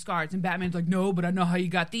I got these scars? And Batman's like, no, but I know how you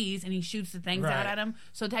got these. And he shoots the things out at him.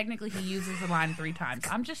 So technically he uses the line 3 times.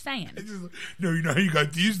 I'm just saying. No, you know how you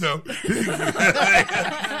got these, though. It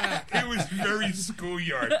was very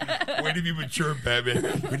schoolyard. Way to be mature,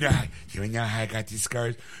 Batman. You know how I got these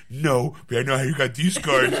scars? No, but I know how you got these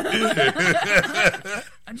scars.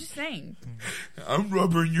 I'm just saying. I'm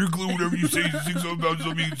rubber and you're glue. Whatever you say,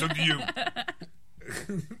 it's up to you.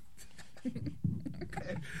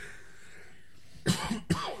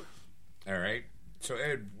 All right. So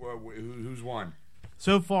Ed, who's won?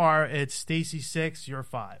 So far, it's Stacy 6, you're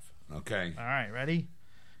 5. Okay. All right, ready?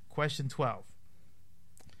 Question 12.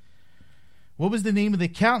 What was the name of the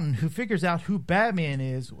accountant who figures out who Batman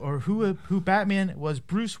is, or who Batman was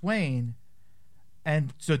Bruce Wayne,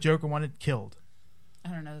 and so Joker wanted killed? I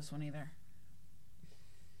don't know this one either.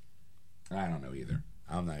 I don't know either.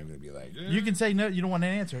 I'm not even going to be like... You can say no. You don't want to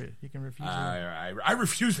answer it. You can refuse. I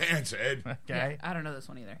refuse to answer, Ed. Okay. Yeah, I don't know this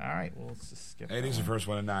one either. All right. Well, let's just skip Ed is the first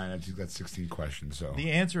one of 9. I've got 16 questions, so...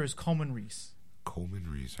 The answer is Coleman Reese.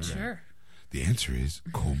 Coleman Reese. All right. Sure. The answer is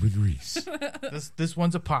Coleman Reese. This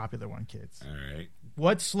one's a popular one, kids. All right.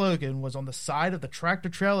 What slogan was on the side of the tractor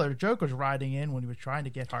trailer the Joker was riding in when he was trying to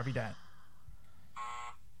get Harvey Dent?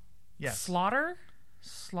 Yes. Slaughter.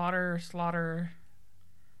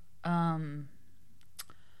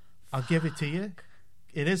 I'll give it to you.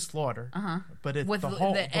 It is slaughter. But it's With the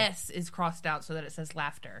whole S is crossed out so that it says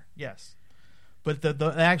laughter. Yes. But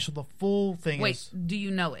the full thing is... Wait, do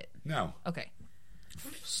you know it? No. Okay.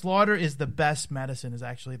 Slaughter is the best medicine is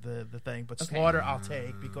actually the thing. But slaughter I'll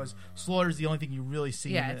take because slaughter is the only thing you really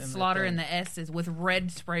see. Yeah, in it's slaughter the and the S is with red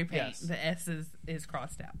spray paint. Yes. The S is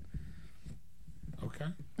crossed out. Okay.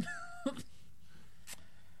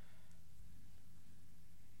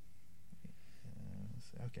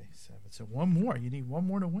 Okay, 7. So one more. You need one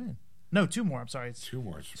more to win. No, 2 more. I'm sorry. It's 2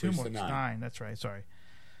 more. It's 2 more. It's It's 9. 9. That's right. Sorry.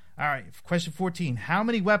 All right. Question 14. How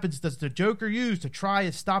many weapons does the Joker use to try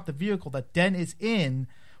and stop the vehicle that Dent is in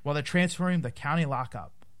while they're transferring the county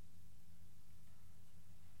lockup?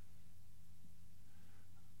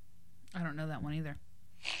 I don't know that one either.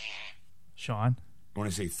 Sean? I want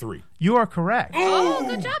to say 3. You are correct. Oh,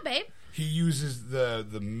 good job, babe. He uses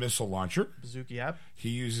the missile launcher. Bazooka, yep. He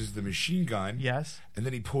uses the machine gun. Yes. And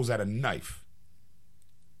then he pulls out a knife.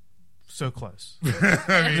 So close.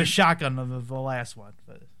 There's a shotgun on the last one.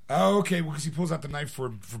 But. Oh, okay. Well, because he pulls out the knife for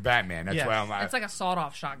Batman. That's why I'm... It's like a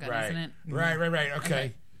sawed-off shotgun, right. isn't it? Right.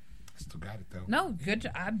 Okay. Still got it, though. No, good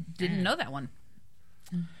job. I didn't know that one.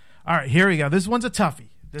 All right, here we go. This one's a toughie.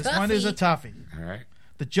 This one is a toughie. All right.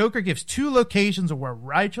 The Joker gives 2 locations of where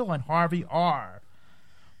Rachel and Harvey are.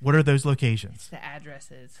 What are those locations? The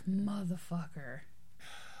addresses, motherfucker.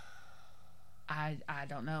 I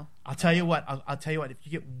don't know. I'll tell you what. I'll tell you what. If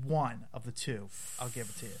you get one of the two, I'll give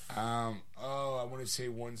it to you. I want to say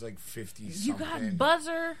one's like 50 something. You got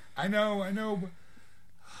buzzer. I know. But...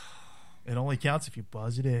 It only counts if you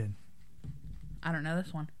buzz it in. I don't know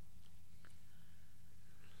this one.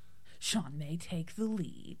 Sean may take the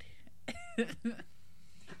lead.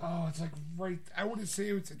 Oh, it's like right. I want to say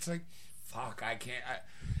it's like, fuck. I can't.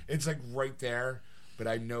 It's like right there, but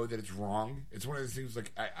I know that it's wrong. It's one of those things.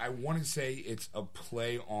 Like I want to say it's a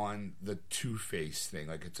play on the Two-Face thing.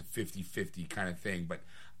 Like it's a 50-50 kind of thing, but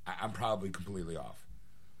I'm probably completely off.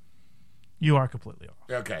 You are completely off.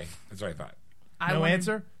 Okay, that's what I thought. No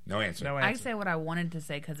answer. No answer. No I answer. say what I wanted to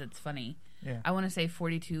say because it's funny. Yeah. I want to say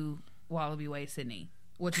 42 Wallaby Way, Sydney,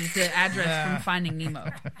 which is the address from Finding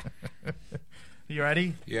Nemo. You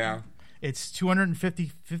ready? Yeah. It's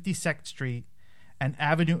 52nd Street and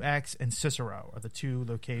Avenue X and Cicero are the two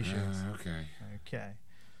locations. Okay. Okay.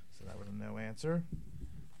 So that was a no answer.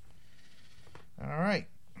 All right.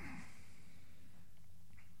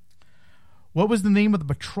 What was the name of the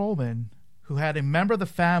patrolman who had a member of the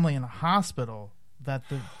family in a hospital that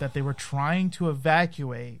they were trying to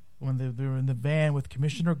evacuate when they were in the van with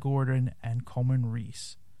Commissioner Gordon and Coleman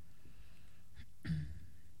Reese?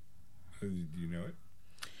 Do you know it?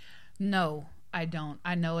 No, I don't.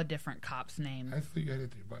 I know a different cop's name. I thought you had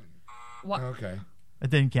it. But... What? Okay.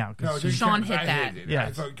 It didn't count. 'Cause No, it didn't Sean count. hit I that. Hit it. Yes.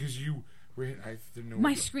 I thought because you were hit, I didn't know.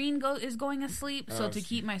 My screen is going asleep, so Oh, to see.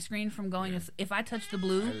 keep my screen from going, if I touch the I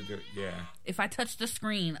blue, had to do it. Yeah. if I touch the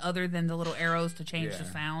screen other than the little arrows to change the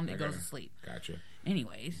Yeah. sound, it Okay. goes to sleep. Gotcha.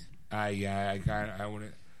 Anyways, I want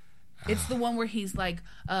to. it's the one where he's like,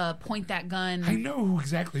 point that gun. I know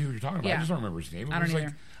exactly who you're talking about. Yeah. I just don't remember his name. It I don't was like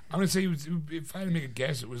either. I'm gonna say if I had to make a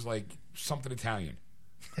guess, it was like something Italian.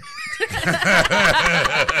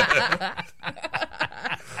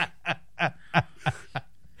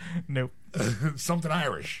 Nope. Something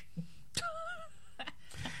Irish.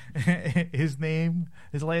 His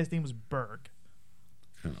last name was Berg.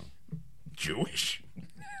 Oh. Jewish?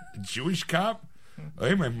 A Jewish cop?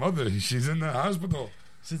 Hey, my mother, she's in the hospital.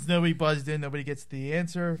 Since nobody buzzed in, nobody gets the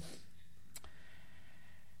answer.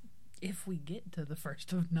 If we get to the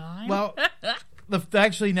first of 9. Well,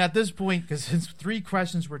 actually, at this point, because since 3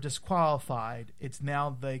 questions were disqualified, it's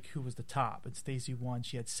now like who was the top. It's Stacy won.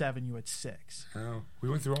 She had 7. You had 6. Oh, we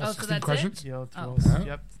went through all Oh, so 16 that's questions? You know, Oh.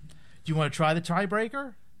 Yep. Do you want to try the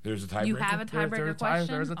tiebreaker? There's a tiebreaker. You have a tiebreaker question?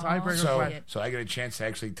 There's a tiebreaker so, question. so I get a chance to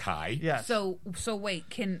actually tie? Yes. So wait,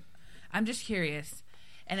 I'm just curious.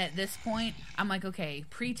 And at this point, I'm like, okay,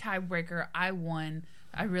 pre-tiebreaker, I won.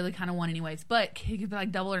 I really kind of won anyways. But can you be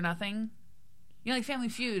like double or nothing? You know, like Family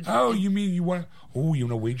Feud. Oh, you mean you want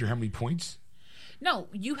to wager how many points? No,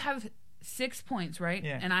 you have 6 points, right?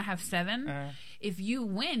 Yeah. And I have 7. If you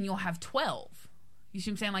win, you'll have 12. You see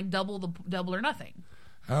what I'm saying? Like double or nothing.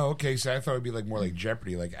 Oh, okay. So I thought it'd be like more like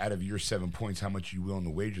Jeopardy. Like out of your 7 points, how much you willing to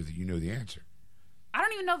wager that you know the answer? I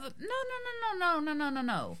don't even know the.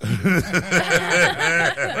 No.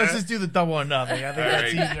 Let's just do the double or nothing. I think All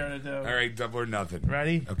that's right. easier to do. All right, double or nothing.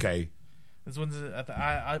 Ready? Okay. This one's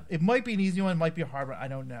it might be an easy one, it might be a hard one. I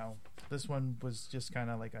don't know. This one was just kind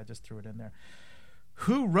of like I just threw it in there.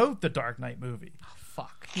 Who wrote the Dark Knight movie? Oh,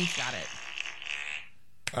 fuck. He's got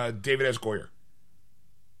it. David S. Goyer.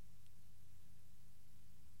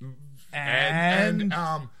 And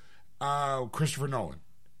Christopher Nolan.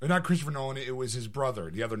 Not Christopher Nolan. It was his brother,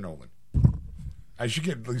 the other Nolan. I should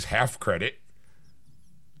get at least half credit.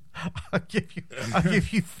 I'll give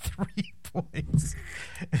you 3 points.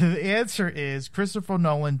 The answer is Christopher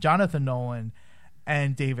Nolan, Jonathan Nolan,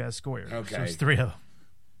 and Dave S. Goyer. Okay. So it's 3 of them.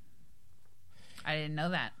 I didn't know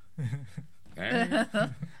that.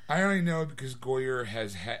 I only know because Goyer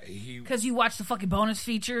has Because you watch the fucking bonus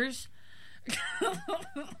features.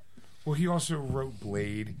 Well, he also wrote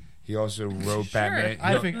Blade. He also wrote Batman.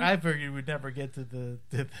 I figured we'd never get to the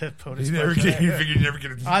bonus. You never question. get. You figured you never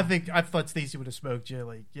get. I thought Stacey would have smoked you,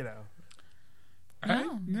 like, you know. I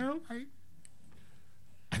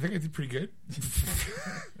think I did pretty good.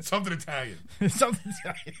 Something Italian. Something.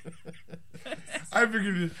 I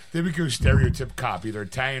figured they would go stereotype cop, either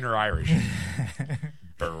Italian or Irish.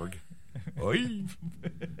 Berg. Oi.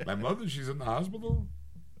 My mother, she's in the hospital.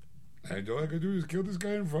 And all I could do is kill this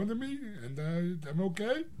guy in front of me, and I'm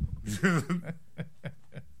okay.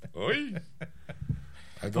 Oi.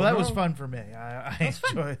 Well, that was fun for me. I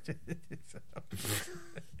enjoyed it.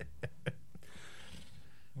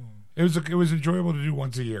 It was enjoyable to do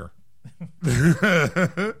once a year.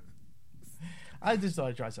 I just thought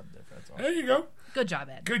I'd try something different. That's all. There you go. Good job,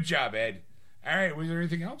 Ed. Good job, Ed. All right, was there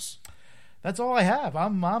anything else? that's all I have.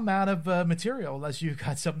 I'm out of material unless you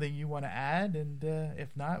got something you want to add, and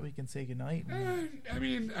if not, we can say goodnight.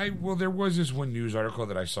 There was this one news article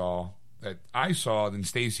that I saw, then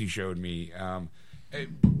Stacy showed me.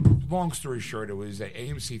 Long story short, it was at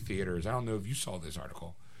AMC Theaters. I don't know if you saw this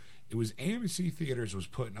article. It was AMC Theaters was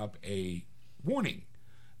putting up a warning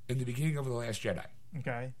in the beginning of The Last Jedi.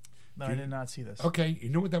 Okay. No, I did not see this. Okay, you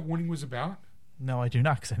know what that warning was about? No, I do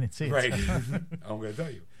not, because I didn't see it. Right. I'm going to tell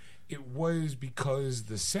you. It was because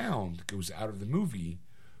the sound goes out of the movie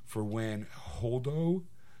for when Holdo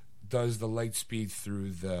does the light speed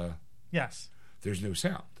through the... Yes. There's no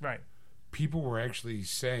sound. Right. People were actually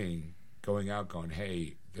going,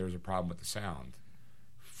 hey, there's a problem with the sound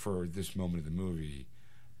for this moment of the movie.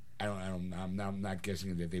 I'm not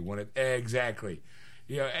guessing that they wanted... Exactly.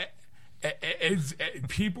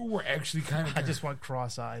 People were actually kind of... I just went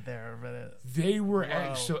cross-eyed there. But they were...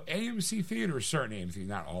 So AMC Theaters, certain AMC,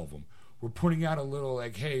 not all of them, were putting out a little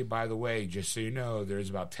hey, by the way, just so you know,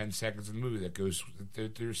 there's about 10 seconds of the movie that goes...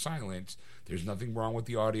 There's silence. There's nothing wrong with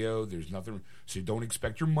the audio. There's nothing... So you don't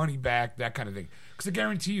expect your money back, that kind of thing. Because I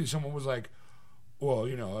guarantee you, someone was like, well,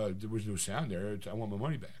 there was no sound there. I want my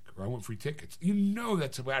money back. Or I want free tickets.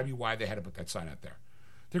 That's got to be why they had to put that sign out there.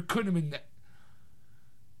 There couldn't have been that...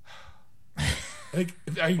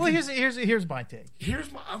 Here's my take.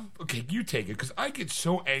 Okay, you take it, because I get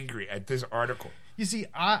so angry at this article. You see,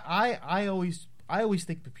 I always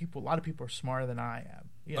think that a lot of people are smarter than I am.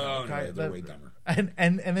 No, they're way dumber.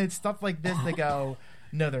 And it's stuff like this. They go,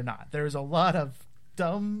 no, they're not. There's a lot of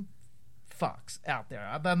dumb fucks out there.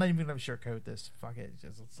 I'm not even going to sugarcoat this. Fuck it.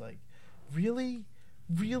 It's like, really,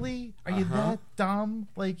 are you that dumb?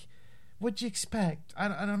 Like, what'd you expect? I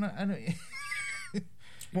don't know. I don't.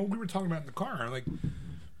 Well, we were talking about in the car,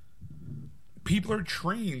 people are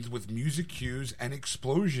trained with music cues and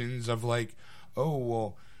explosions of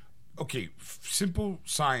simple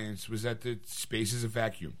science was that the space is a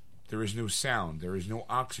vacuum. There is no sound. There is no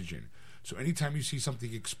oxygen. So anytime you see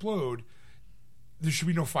something explode, there should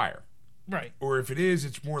be no fire. Right. Or if it is,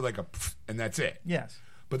 it's more like a pff, and that's it. Yes.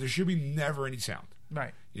 But there should be never any sound.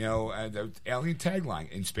 Right. The alien tagline,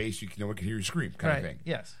 in space, no one can hear you scream kind of thing.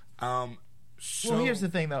 Yes. So, well, here's the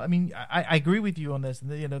thing, though. I mean, I agree with you on this.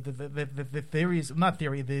 The theory is not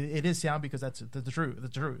theory. It is sound because that's the truth. The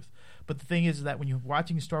truth. But the thing is that when you're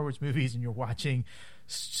watching Star Wars movies and you're watching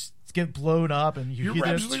get blown up and you you're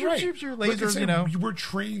absolutely right. Your lasers, we're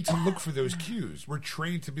trained to look for those cues. We're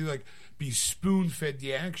trained to be spoon fed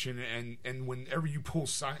the action, and whenever you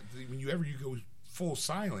whenever you go full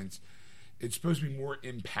silence, it's supposed to be more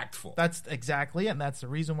impactful. That's exactly it, and that's the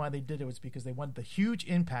reason why they did it. Was because they wanted the huge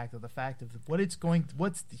impact of the fact of what it's going.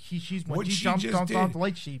 When she jumps off the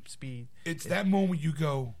light speed. It's that moment you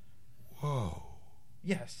go, whoa.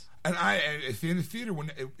 Yes. And at the end of the theater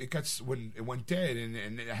when it went dead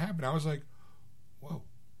and it happened, I was like, whoa,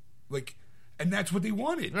 and that's what they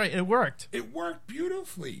wanted. Right. It worked. It worked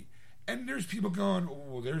beautifully. And there's people going, oh,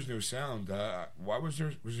 well, there's no sound. Why was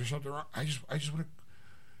there something wrong? I just want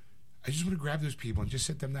to grab those people and just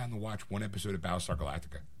sit them down and watch one episode of Battlestar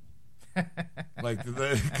Galactica.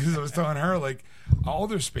 Because I was telling her, all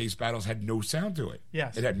their space battles had no sound to it.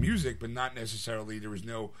 Yes. It had music, but not necessarily, there was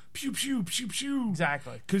no pew, pew, pew, pew.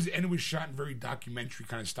 Exactly. And it was shot in very documentary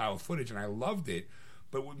kind of style footage, and I loved it.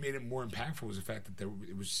 But what made it more impactful was the fact that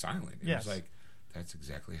it was silent. It was like, that's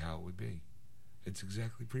exactly how it would be. It's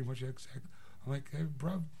exactly, pretty much exactly. I'm like, hey,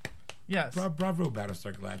 bravo. Yes. Bravo,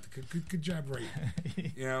 Battlestar Galactica. Good job, right?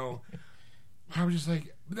 I was just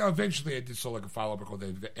like, no, eventually I did saw a follow-up article.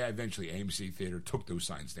 Eventually AMC Theater took those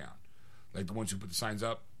signs down. The ones who put the signs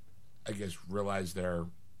up, I guess, realized their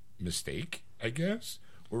mistake, I guess.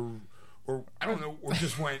 Or I don't know, or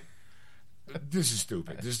just went, this is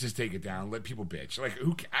stupid. Just take it down. Let people bitch. I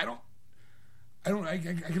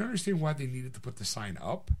can understand why they needed to put the sign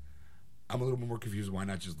up. I'm a little more confused. Why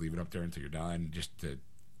not just leave it up there until you're done, just to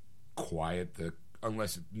quiet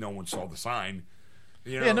unless no one saw the sign.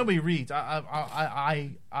 Yeah, nobody reads.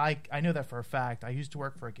 I know that for a fact. I used to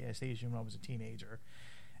work for a gas station when I was a teenager,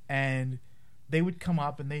 and they would come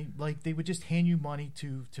up and they would just hand you money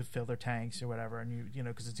to fill their tanks or whatever, and you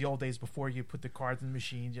because it's the old days before you put the cards in the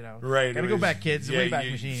machines. Right. Gotta go back, kids. The way back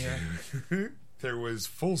machine. There was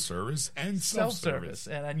full service and self-service,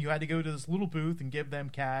 and you had to go to this little booth and give them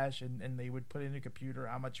cash, and they would put in a computer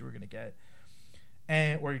how much you were going to get,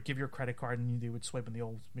 or give your credit card and they would swipe in the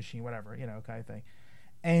old machine, whatever, kind of thing.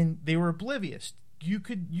 And they were oblivious. You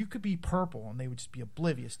could be purple and they would just be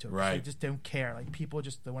oblivious to it. Right. They just don't care. People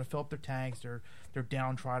they want to fill up their tanks. They're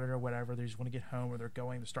downtrodden or whatever. They just want to get home, or they're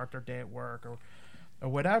going to start their day at work or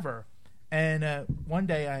whatever. And one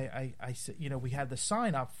day I said, we had the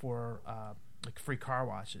sign up for like free car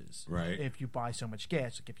washes. Right. If you buy so much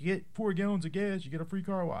gas. Like if you get 4 gallons of gas, you get a free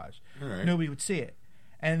car wash. Right. Nobody would see it.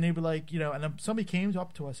 And they were like, and then somebody came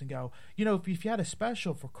up to us and go, if you had a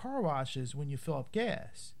special for car washes when you fill up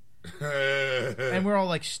gas. And we're all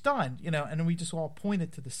like stunned, and then we just all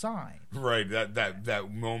pointed to the sign. Right.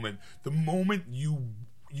 That moment. The moment you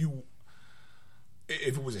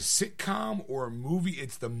if it was a sitcom or a movie,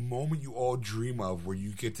 it's the moment you all dream of where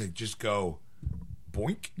you get to just go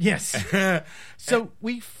boink. Yes. So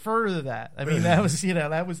we further that. I mean, that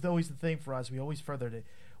was always the thing for us. We always furthered it.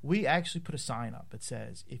 We actually put a sign up that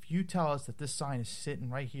says, if you tell us that this sign is sitting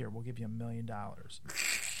right here, we'll give you $1 million.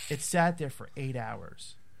 It sat there for 8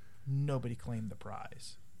 hours. Nobody claimed the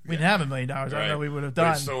prize. We didn't have $1 million. I don't know what we would have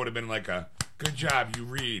done. But it still would have been like a good job, you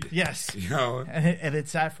read. Yes. And it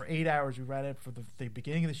sat for 8 hours. We read it from the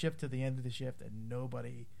beginning of the shift to the end of the shift, and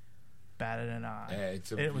nobody batted an eye.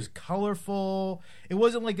 It was colorful. It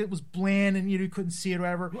wasn't like it was bland and you couldn't see it or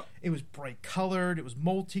whatever. It was bright colored. It was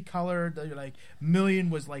multicolored. Like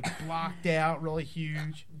million was like blocked out, really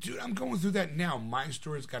huge. Dude, I'm going through that now. My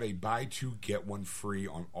store's got a buy 2 get 1 free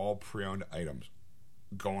on all pre-owned items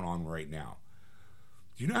going on right now.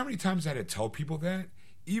 Do you know how many times I had to tell people that?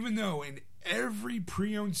 Even though in every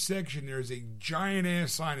pre-owned section there's a giant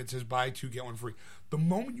ass sign that says buy 2 get 1 free. The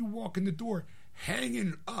moment you walk in the door,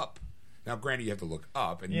 hanging up. Now, granted, you have to look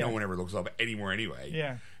up, and no one ever looks up anymore anyway.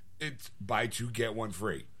 Yeah. It's buy 2 get 1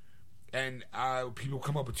 free. And people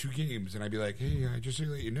come up with 2 games, and I'd be like, hey, just to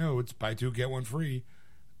let you know, it's buy 2 get 1 free.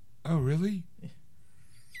 Oh, really?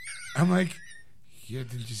 I'm like, yeah,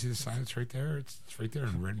 didn't you see the sign? It's right there. It's right there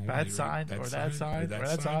in red and white. That sign, or that sign, or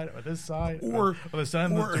that sign, or this sign, or the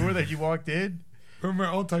sign on the door that you walked in. Or my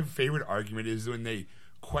all-time favorite argument is when they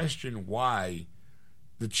question why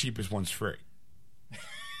the cheapest one's free.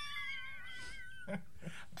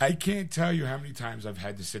 I can't tell you how many times I've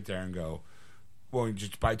had to sit there and go, well, you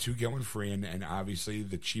just buy 2 get 1 free, and obviously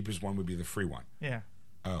the cheapest one would be the free one. Yeah.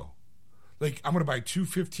 Oh. Like, I'm going to buy 2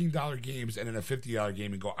 $15 games and then a $50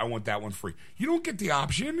 game and go, I want that one free. You don't get the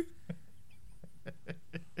option.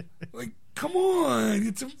 Like, come on.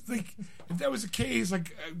 It's like, if that was the case,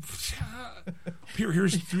 like,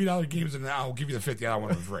 here's $3 games and I'll give you the $50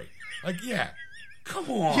 one for free. Like, yeah. Come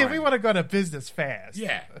on. Yeah, we want to go to business fast.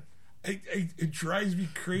 Yeah. It drives me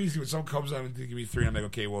crazy when someone comes on and they give me 3 and I'm like,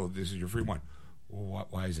 okay, well, this is your free one. Well,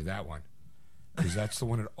 why is it that one? Because that's the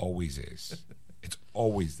one it always is. It's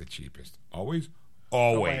always the cheapest. Always.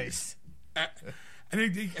 And I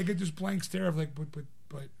get this blank stare of like, but.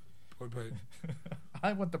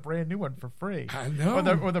 I want the brand new one for free. I know.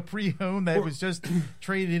 Or the pre-owned that was just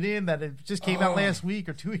traded in that it just came out last week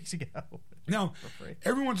or 2 weeks ago. Now,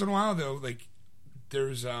 every once in a while though, like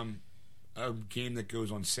there's a game that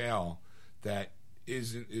goes on sale that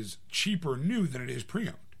is cheaper new than it is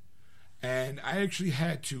pre-owned, and I actually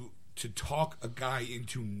had to talk a guy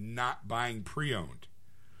into not buying pre-owned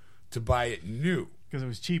to buy it new because it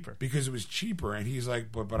was cheaper. And he's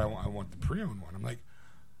like, but I want the pre-owned one. I'm like,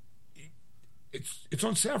 it's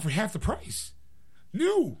on sale for half the price,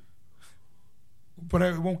 new, but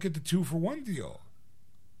I won't get the 2-for-1 deal.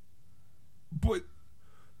 But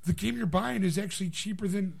the game you're buying is actually cheaper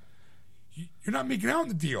than. You're not making out in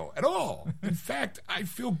the deal at all. In fact, I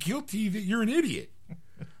feel guilty that you're an idiot.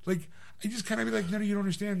 Like, I just kind of be like, no, you don't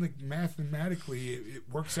understand. Like, mathematically, it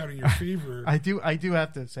works out in your favor. I do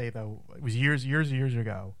have to say, though, it was years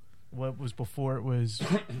ago. What was before it was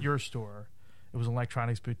your store. It was an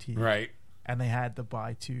electronics boutique. Right. And they had the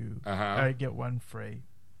buy 2, get 1 free.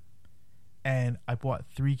 And I bought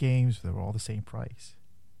 3 games that were all the same price.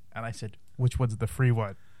 And I said, which one's the free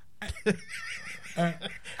one?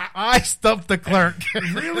 I stumped the clerk.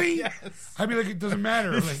 Really? Yes. I'd be like, it doesn't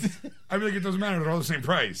matter. It doesn't matter. They're all the same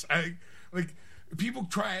price. People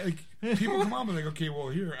come on and like, okay, well,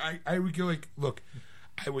 here. I would go like, look,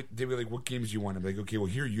 they'd be like, what games do you want? I'm like, okay, well,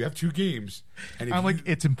 here, you have 2 games. And I'm like,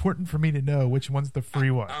 it's important for me to know which one's the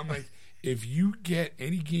free one. I'm like, if you get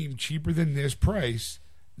any game cheaper than this price,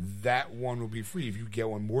 that one will be free. If you get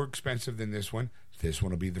one more expensive than this one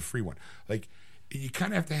will be the free one. Like, you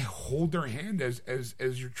kind of have to hold their hand as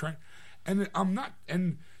you're trying. And I'm not,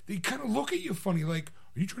 and they kind of look at you funny, like,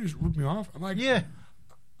 are you trying to rip me off? I'm like, yeah.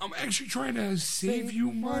 I'm actually trying to save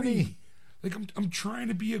you money. Like, I'm trying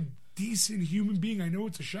to be a decent human being. I know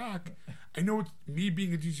it's a shock. I know it's me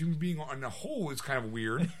being a decent human being on the whole is kind of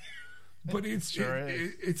weird. But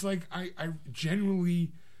it's like I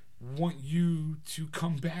genuinely want you to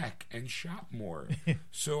come back and shop more.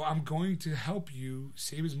 So I'm going to help you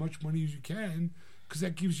save as much money as you can because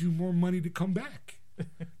that gives you more money to come back.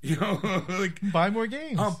 You know, like Buy more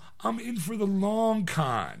games. I'm in for the long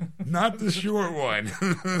con, not the short one.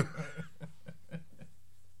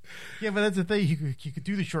 Yeah, but that's the thing. You could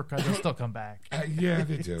do the shortcut and still come back. Yeah,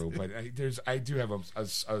 they do. But I do have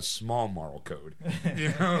a small moral code.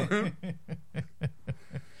 You know.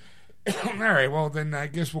 All right. Well, then I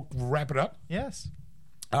guess we'll wrap it up. Yes.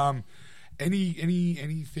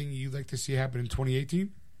 Anything you'd like to see happen in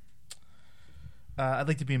 2018? I'd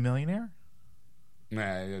like to be a millionaire.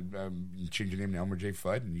 Change your name to Elmer J.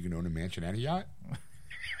 Fudd, and you can own a mansion and a yacht.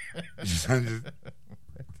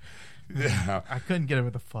 I couldn't get it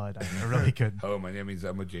with a FUD. I really couldn't. Oh, my name is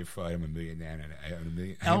Elmer J. Fudd. I'm a millionaire. And I own a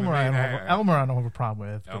million. Elmer, I don't have a problem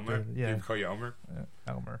with. Elmer? Yeah. They call you Elmer?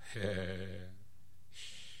 Elmer.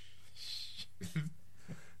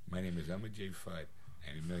 My name is Elmer J. Fudd.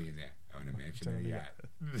 I'm a millionaire. I own a mansion and a yacht.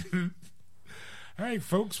 All right,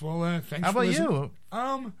 folks. Well, thanks How for about listening. you?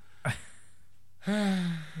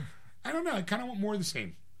 I don't know. I kind of want more of the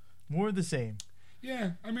same. More of the same.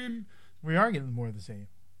 Yeah, I mean, we are getting more of the same.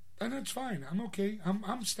 And that's fine. I'm okay.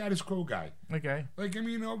 I'm status quo guy. Okay. Like, I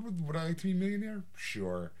mean, would I like to be a millionaire?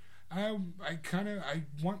 Sure. I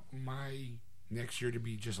want my next year to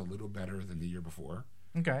be just a little better than the year before.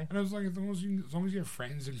 Okay. And I was like, as long as you have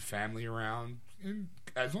friends and family around, and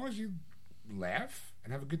as long as you laugh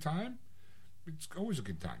and have a good time, it's always a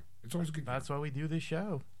good time. It's always a good time. That's why we do this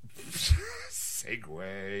show.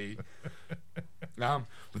 Segue. But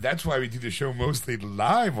that's why we do the show mostly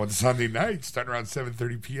live on Sunday nights, starting around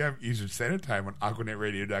 7:30 p.m. Eastern Standard Time on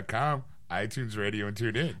AquanetRadio.com, iTunes Radio, and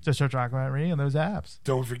TuneIn. Just search Aquanet Radio on those apps.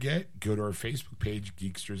 Don't forget, go to our Facebook page,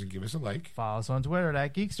 Geeksters, and give us a like. Follow us on Twitter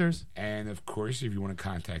at Geeksters. And, of course, if you want to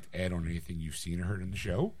contact Ed on anything you've seen or heard on the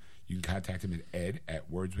show, you can contact him at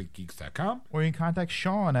ed@wordswithgeeks.com. Or you can contact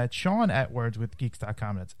Sean at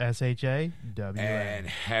wordswithgeeks.com. That's SHAWN. And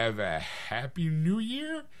have a happy new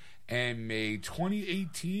year. And may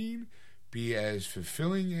 2018 be as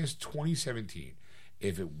fulfilling as 2017.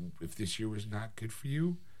 If this year was not good for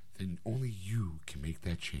you, then only you can make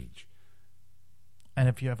that change. And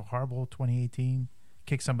if you have a horrible 2018,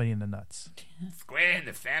 kick somebody in the nuts. Square in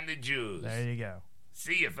the family jewels. There you go.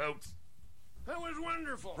 See you, folks. That was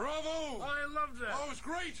wonderful. Bravo! I loved that. Oh, it was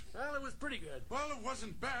great. Well, it was pretty good. Well, it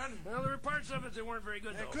wasn't bad. Well, there were parts of it that weren't very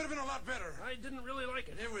good, though. It could have been a lot better. I didn't really like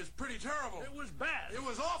it. It was pretty terrible. It was bad. It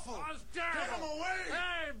was awful. It was terrible. Get him away!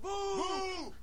 Hey, boo! Boo!